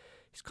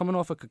 He's coming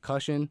off a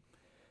concussion,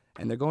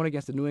 and they're going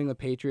against the New England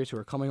Patriots, who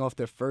are coming off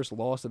their first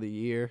loss of the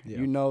year. Yeah.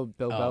 Bill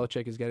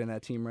Belichick is getting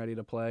that team ready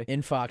to play.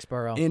 In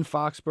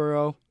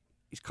Foxborough.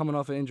 He's coming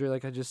off an injury,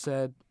 like I just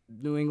said.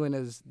 New England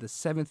has the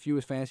 7th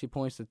fewest fantasy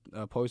points to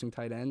opposing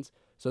tight ends,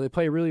 so they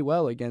play really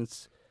well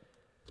against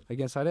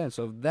tight ends.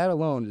 So that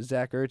alone,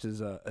 Zach Ertz is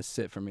a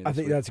sit for me. I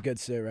think that's a good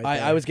sit right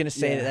there. I was going to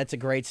say that's a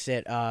great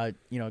sit.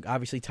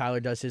 Obviously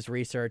Tyler does his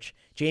research.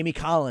 Jamie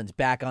Collins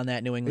back on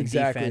that New England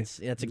defense.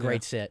 That's a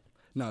great sit.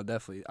 No,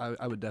 definitely.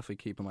 I would definitely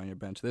keep him on your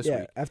bench this week.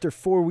 Yeah, after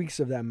 4 weeks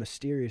of that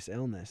mysterious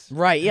illness.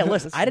 Right. Yeah.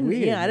 Listen, I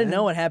didn't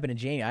know what happened to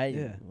Jamie.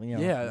 I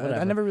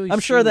never really. I'm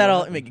sure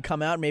that'll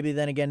come out. Maybe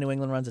then again, New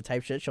England runs a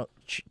tight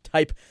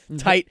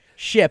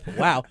ship.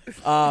 Wow.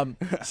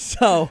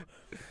 So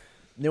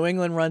New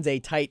England runs a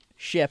tight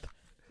ship.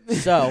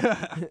 So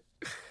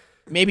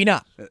maybe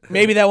not.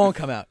 Maybe that won't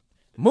come out.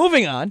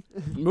 Moving on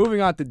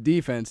to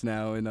defense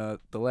now in the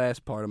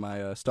last part of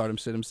my start 'em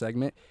sit 'em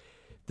segment.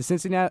 The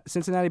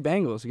Cincinnati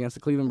Bengals against the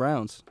Cleveland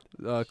Browns.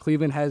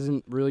 Cleveland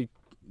hasn't really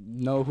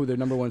know who their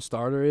number 1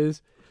 starter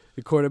is,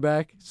 the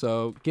quarterback.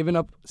 So giving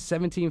up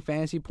 17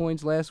 fantasy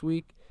points last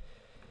week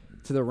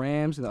to the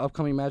Rams in the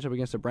upcoming matchup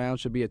against the Browns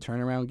should be a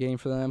turnaround game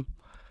for them.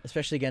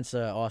 Especially against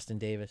Austin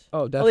Davis.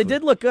 Oh, definitely. Well, they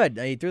did look good.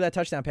 He threw that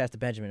touchdown pass to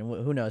Benjamin.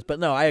 Who knows? But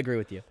no, I agree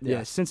with you.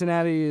 Yeah,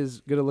 Cincinnati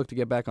is going to look to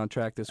get back on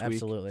track this week.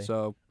 Absolutely.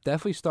 So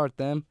definitely start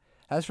them.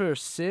 As for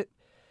sit,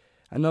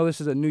 I know this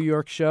is a New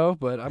York show,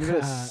 but I'm going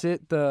to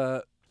sit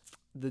the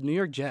New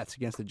York Jets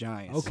against the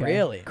Giants. Okay.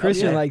 Really?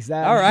 Christian likes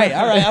that. All right.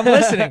 I'm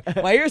listening.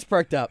 My ears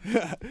perked up.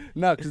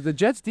 No, because the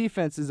Jets'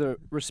 defense is a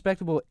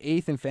respectable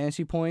 8th in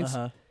fantasy points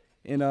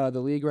in the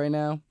league right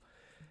now.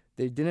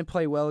 They didn't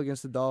play well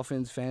against the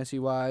Dolphins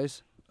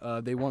fantasy-wise.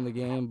 They won the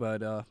game,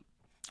 but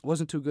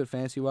wasn't too good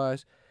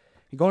fantasy-wise.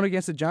 Going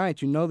against the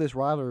Giants, this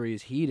rivalry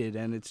is heated,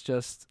 and it's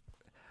just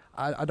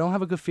I don't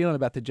have a good feeling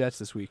about the Jets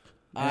this week.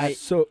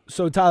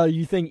 So Tyler,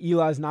 you think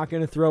Eli's not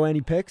going to throw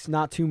any picks?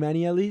 Not too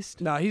many, at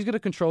least? No, he's going to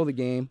control the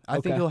game. I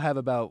think he'll have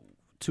about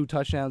 2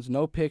 touchdowns,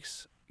 no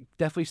picks.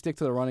 Definitely stick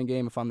to the running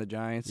game if I'm the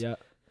Giants. Yeah.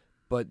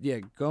 But, yeah,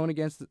 going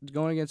against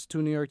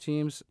 2 New York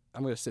teams,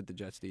 I'm going to sit the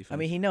Jets defense. I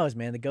mean, he knows,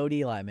 man. The GOAT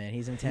Eli, man.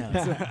 He's in town.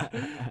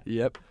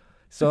 Yep.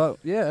 So,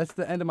 yeah, that's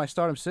the end of my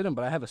stardom sit-em,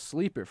 but I have a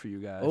sleeper for you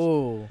guys.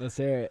 Oh. Let's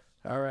hear it.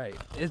 All right.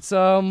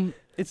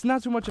 It's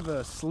not too much of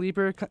a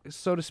sleeper,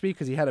 so to speak,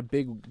 because he had a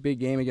big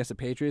game against the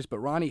Patriots, but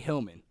Ronnie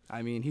Hillman.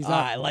 I mean, he's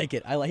not... I like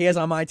it. He has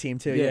on my team,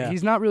 too. Yeah.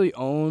 He's not really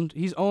owned.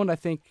 He's owned, I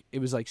think, it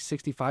was like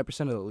 65%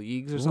 of the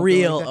leagues or something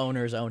Real like that.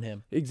 owners own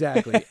him.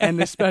 Exactly.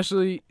 And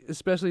especially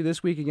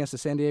this week against the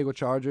San Diego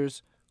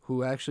Chargers,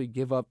 who actually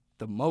give up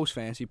the most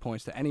fantasy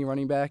points to any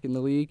running back in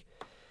the league,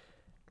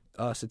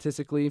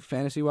 statistically,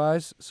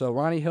 fantasy-wise. So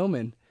Ronnie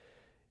Hillman,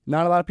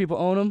 not a lot of people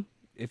own him.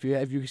 If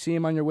you see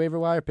him on your waiver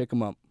wire, pick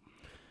him up.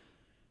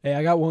 Hey,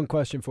 I got one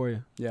question for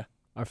you. Yeah.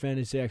 Our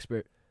fantasy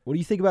expert. What do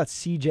you think about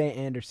C.J.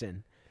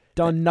 Anderson?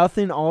 Done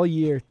nothing all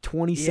year,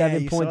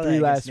 27.3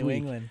 last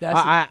week.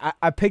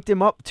 I picked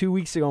him up 2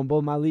 weeks ago in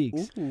both my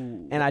leagues.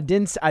 Ooh. And I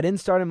didn't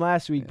start him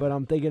last week, but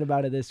I'm thinking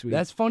about it this week.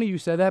 That's funny you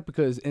said that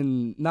because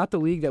in not the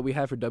league that we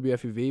have for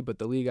WFUV, but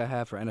the league I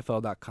have for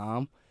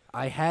NFL.com,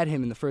 I had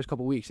him in the first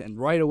couple weeks, and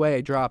right away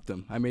I dropped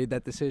him. I made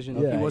that decision.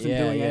 He wasn't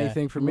doing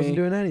anything for me. Wasn't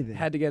doing anything.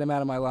 Had to get him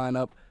out of my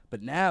lineup.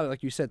 But now,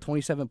 like you said,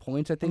 27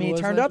 points, I think he it was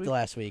turned last up week.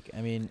 last week.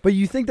 I mean, but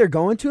you think they're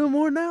going to him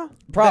more now?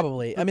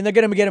 Probably. I mean, they're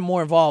going to get him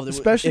more involved,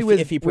 especially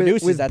if he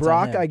produces. With that's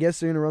Brock, on him. I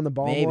guess they're going to run the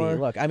ball Maybe. more.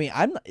 Look, I mean,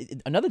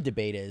 another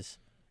debate is,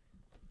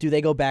 do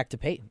they go back to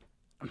Peyton?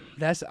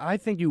 I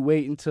think you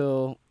wait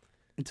until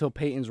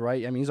Peyton's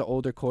right. I mean, he's an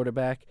older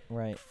quarterback,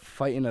 right?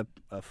 Fighting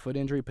a foot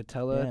injury,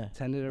 patella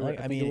tendon,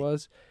 I think it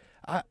was.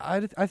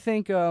 I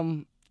think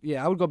I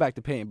would go back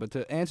to Peyton. But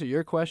to answer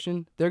your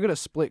question, they're going to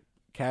split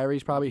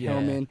carries, probably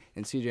Hillman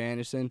and C.J.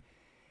 Anderson.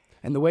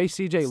 And the way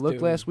C.J.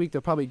 looked last week,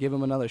 they'll probably give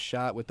him another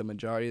shot with the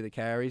majority of the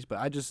carries. But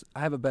I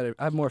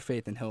have more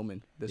faith in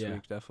Hillman this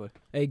week, definitely.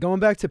 Hey, going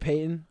back to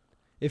Peyton,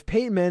 if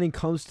Peyton Manning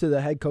comes to the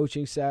head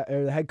coaching staff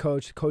or the head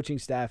coaching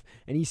staff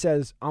and he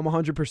says, "I'm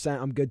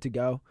 100%, I'm good to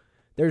go,"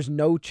 there's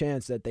no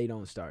chance that they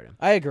don't start him.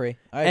 I agree.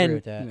 I agree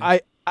with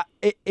that.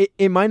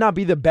 It might not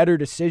be the better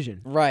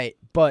decision, right?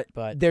 But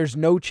there's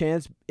no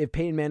chance if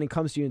Peyton Manning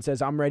comes to you and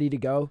says, "I'm ready to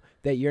go,"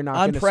 that you're not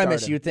going to start him. On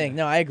premise, you think.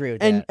 No, I agree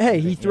with that. And hey,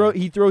 he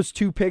throws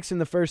 2 picks in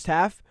the first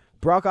half.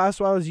 Brock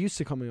Osweiler is used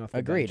to coming off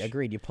the bench.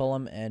 Agreed. You pull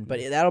him, but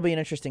that'll be an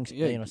interesting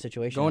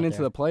situation. Going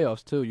into the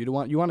playoffs too. You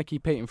want to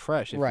keep Peyton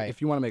fresh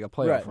if you want to make a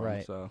playoff run.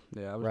 Right. So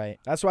right.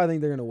 That's why I think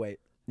they're going to wait.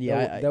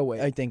 Yeah, they'll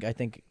wait. I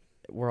think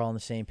we're all on the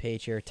same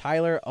page here.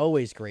 Tyler,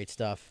 always great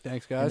stuff.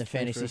 Thanks, guys. In the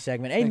fantasy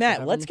segment. Hey,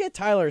 Matt, let's get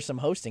Tyler some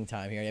hosting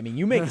time here. I mean,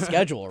 you make the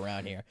schedule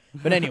around here.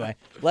 But anyway,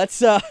 let's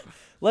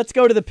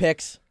go to the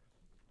picks.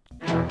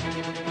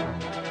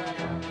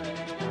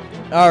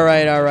 All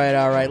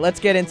right. Let's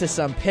get into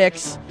some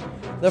picks.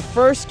 The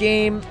first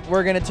game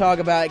we're going to talk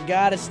about,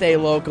 gotta stay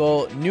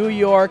local, New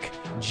York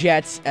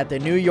Jets at the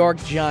New York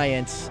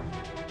Giants.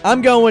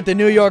 I'm going with the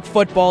New York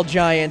Football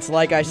Giants,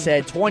 like I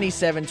said,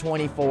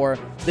 27-24.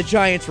 The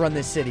Giants run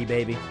this city,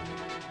 baby.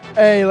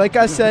 Hey, like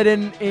I said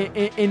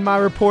in my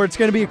report, it's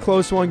going to be a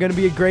close one, going to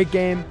be a great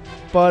game.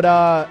 But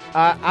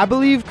I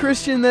believe,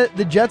 Christian, that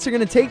the Jets are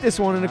going to take this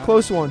one in a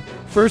close one.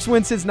 First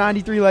win since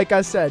 '93, like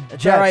I said.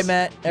 That's all right,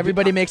 Matt.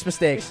 Everybody makes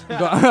mistakes.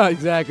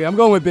 Exactly. I'm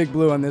going with Big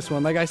Blue on this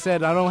one. Like I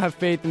said, I don't have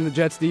faith in the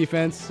Jets'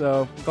 defense,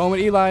 so going with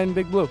Eli and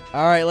Big Blue.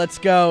 All right, let's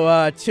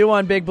go. 2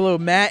 on Big Blue.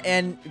 Matt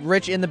and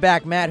Rich in the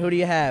back. Matt, who do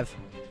you have?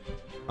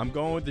 I'm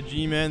going with the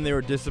G-Men. They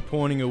were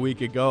disappointing a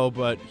week ago,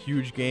 but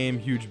huge game,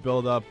 huge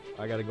build-up.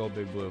 I got to go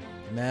Big Blue.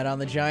 Matt on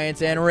the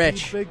Giants and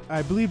Rich.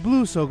 I believe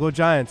Blue, so go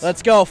Giants.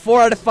 Let's go.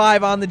 4 out of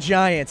 5 on the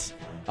Giants.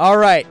 All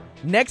right,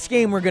 next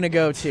game we're going to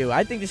go to.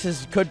 I think this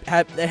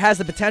it has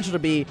the potential to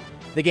be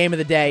the game of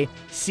the day.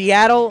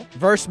 Seattle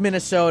versus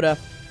Minnesota.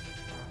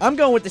 I'm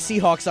going with the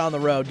Seahawks on the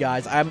road,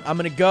 guys. I'm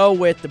going to go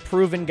with the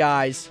proven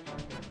guys.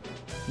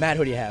 Matt,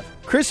 who do you have?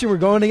 Christian, we're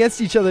going against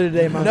each other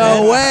today, my man.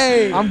 No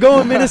way. I'm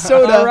going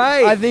Minnesota. All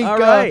right. I think, all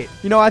right.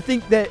 I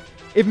think that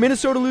if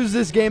Minnesota loses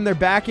this game, they're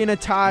back in a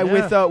tie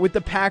with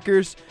the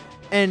Packers.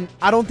 And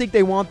I don't think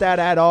they want that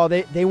at all.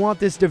 They want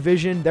this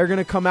division. They're going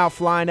to come out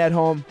flying at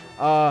home.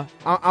 I'm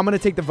going to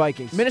take the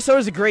Vikings.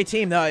 Minnesota's a great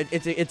team, though.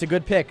 It's a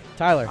good pick.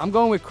 Tyler. I'm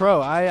going with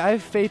Crow. I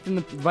have faith in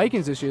the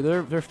Vikings this year.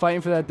 They're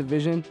fighting for that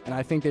division, and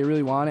I think they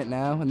really want it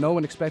now. And no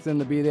one expected them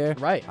to be there.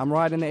 Right. I'm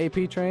riding the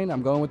AP train.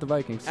 I'm going with the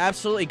Vikings.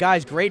 Absolutely,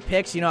 guys. Great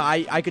picks.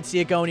 I could see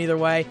it going either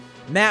way.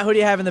 Matt, who do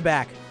you have in the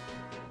back?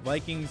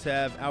 Vikings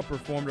have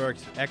outperformed our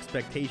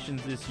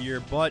expectations this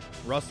year, but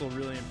Russell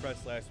really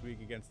impressed last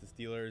week against the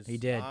Steelers. He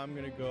did. I'm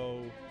going to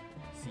go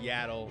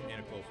Seattle in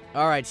a close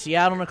one. All right,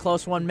 Seattle in a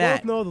close one.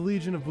 Matt. Both know the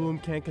Legion of Boom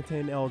can't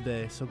contain L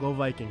Day, so go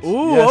Vikings.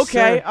 Ooh, Yes,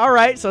 okay. sir. All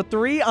right, so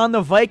 3 on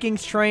the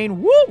Vikings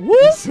train. Woo, woo.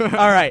 All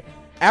right,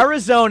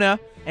 Arizona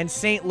and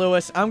St.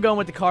 Louis. I'm going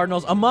with the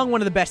Cardinals, among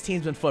one of the best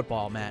teams in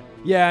football, Matt.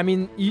 Yeah, I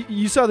mean,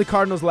 you saw the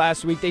Cardinals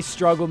last week. They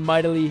struggled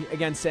mightily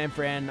against San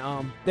Fran.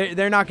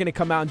 They're not going to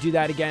come out and do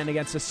that again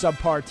against a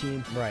subpar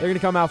team. Right. They're going to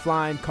come out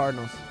flying.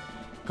 Cardinals.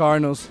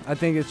 Cardinals. I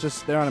think it's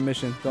just they're on a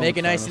mission. Going Make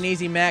with it nice and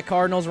Cardinals. easy, Matt.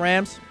 Cardinals,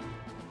 Rams.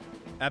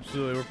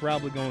 Absolutely. We're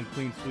probably going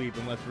clean sweep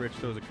unless Rich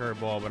throws a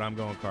curveball, but I'm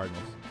going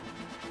Cardinals.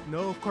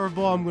 No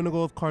curveball. I'm going to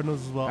go with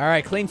Cardinals as well. All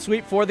right, clean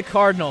sweep for the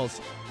Cardinals.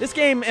 This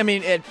game, I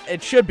mean,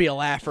 it should be a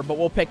laugher, but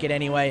we'll pick it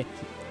anyway.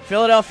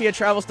 Philadelphia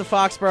travels to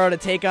Foxborough to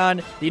take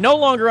on the no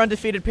longer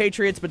undefeated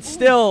Patriots, but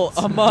still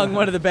among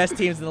one of the best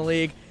teams in the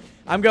league.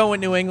 I'm going with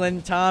New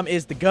England. Tom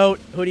is the GOAT.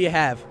 Who do you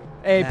have?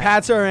 Hey, Matt.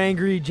 Pats are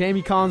angry.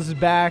 Jamie Collins is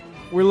back.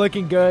 We're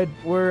looking good.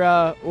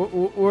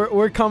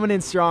 We're coming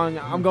in strong.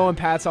 I'm going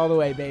Pats all the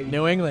way, baby.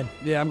 New England.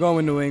 Yeah, I'm going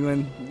with New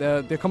England.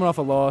 They're coming off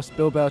a loss.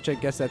 Bill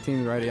Belichick gets that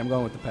team ready. I'm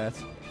going with the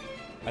Pats.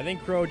 I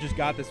think Crow just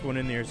got this one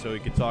in there so he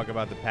could talk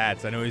about the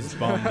Pats. I know he's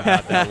bummed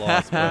about that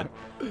loss, but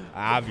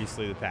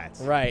obviously the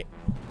Pats. Right.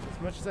 As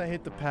much as I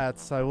hate the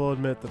Pats, I will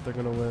admit that they're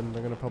going to win.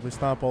 They're going to probably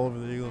stomp all over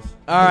the Eagles.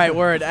 All right,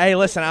 word. Hey,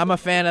 listen, I'm a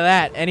fan of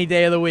that any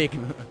day of the week.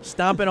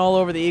 Stomping all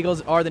over the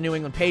Eagles are the New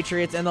England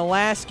Patriots. And the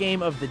last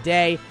game of the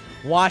day,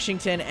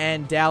 Washington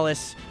and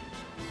Dallas.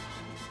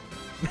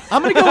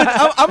 I'm gonna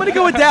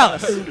go with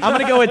Dallas. I'm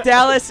gonna go with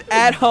Dallas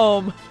at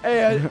home.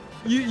 Hey,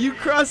 you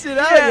crossed it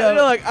out. Yeah,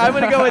 yo. look, I'm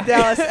gonna go with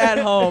Dallas at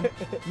home.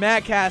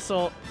 Matt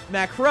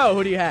Crowe,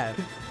 who do you have?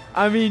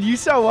 I mean, you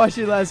saw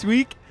Washington last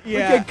week.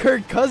 Yeah. Look at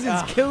Kirk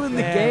Cousins Oh, killing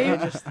the man,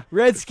 game.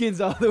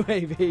 Redskins all the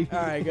way, baby. All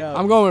right, go.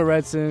 I'm going with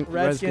Redskins.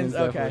 Redskins,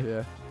 okay. definitely,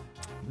 yeah.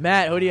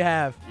 Matt, who do you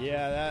have?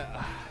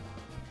 Yeah,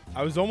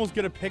 I was almost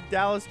going to pick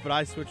Dallas, but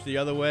I switched the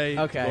other way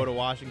Okay. to go to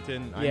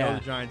Washington. I Yeah. know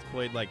the Giants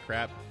played like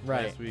crap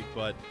Right. last week,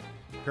 but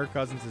Kirk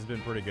Cousins has been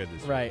pretty good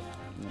this week. Right.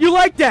 You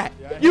like that?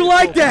 Yeah, I You hate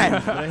like the-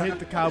 that? But I hate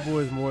the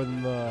Cowboys more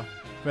than the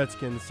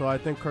Redskins, so I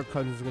think Kirk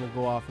Cousins is going to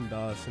go off in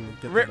Dallas and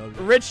get the W.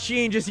 Rich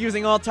Sheen just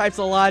using all types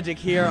of logic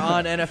here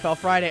on NFL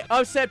Friday.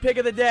 Upset pick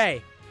of the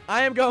day.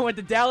 I am going with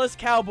the Dallas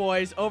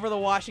Cowboys over the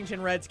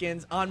Washington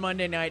Redskins on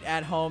Monday night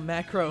at home.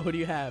 Matt Crowe, who do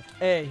you have?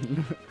 Hey,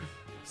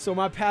 so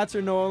my Pats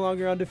are no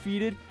longer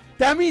undefeated.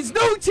 That means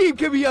no team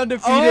can be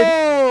undefeated.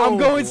 Oh, I'm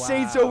going wow.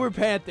 Saints over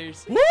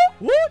Panthers. Woo!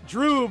 Woo!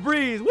 Drew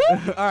Brees.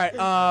 Woo! All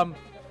right.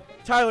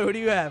 Tyler, who do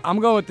you have? I'm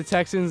going with the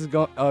Texans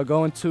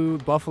going to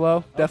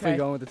Buffalo. Definitely Okay.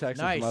 going with the Texans.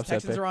 Nice. for my upset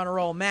Texans pick. are on a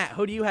roll. Matt,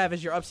 who do you have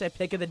as your upset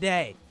pick of the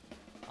day?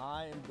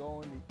 I am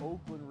going the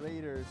Oakland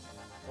Raiders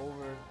over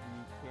the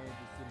Kansas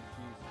City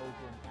Chiefs.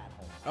 Oakland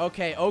at home.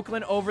 Okay,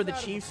 Oakland over the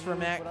Chiefs for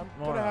Matt. But I'm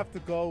Moro. going to have to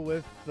go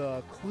with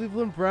the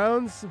Cleveland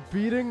Browns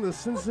beating the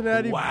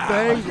Cincinnati Wow.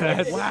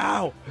 Bengals.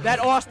 Wow. That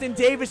Austin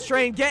Davis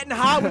train getting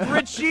hot with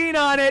Rich Sheen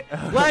on it.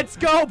 Let's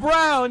go,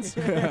 Browns.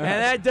 And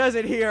that does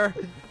it here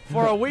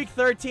for a Week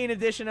 13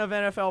 edition of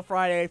NFL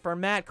Friday. For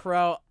Matt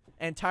Crowe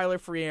and Tyler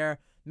Friere,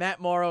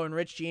 Matt Moro and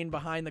Rich Sheen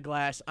behind the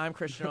glass, I'm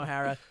Kristian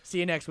O'Hara. See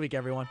you next week,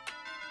 everyone.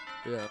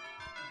 Yeah.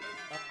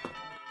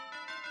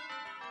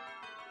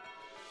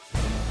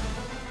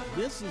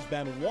 This has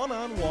been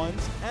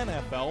One-on-One's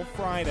NFL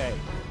Friday,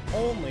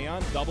 only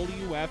on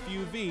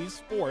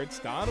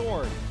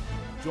WFUVSports.org.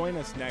 Join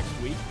us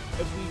next week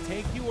as we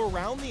take you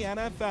around the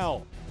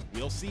NFL.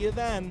 We'll see you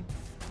then.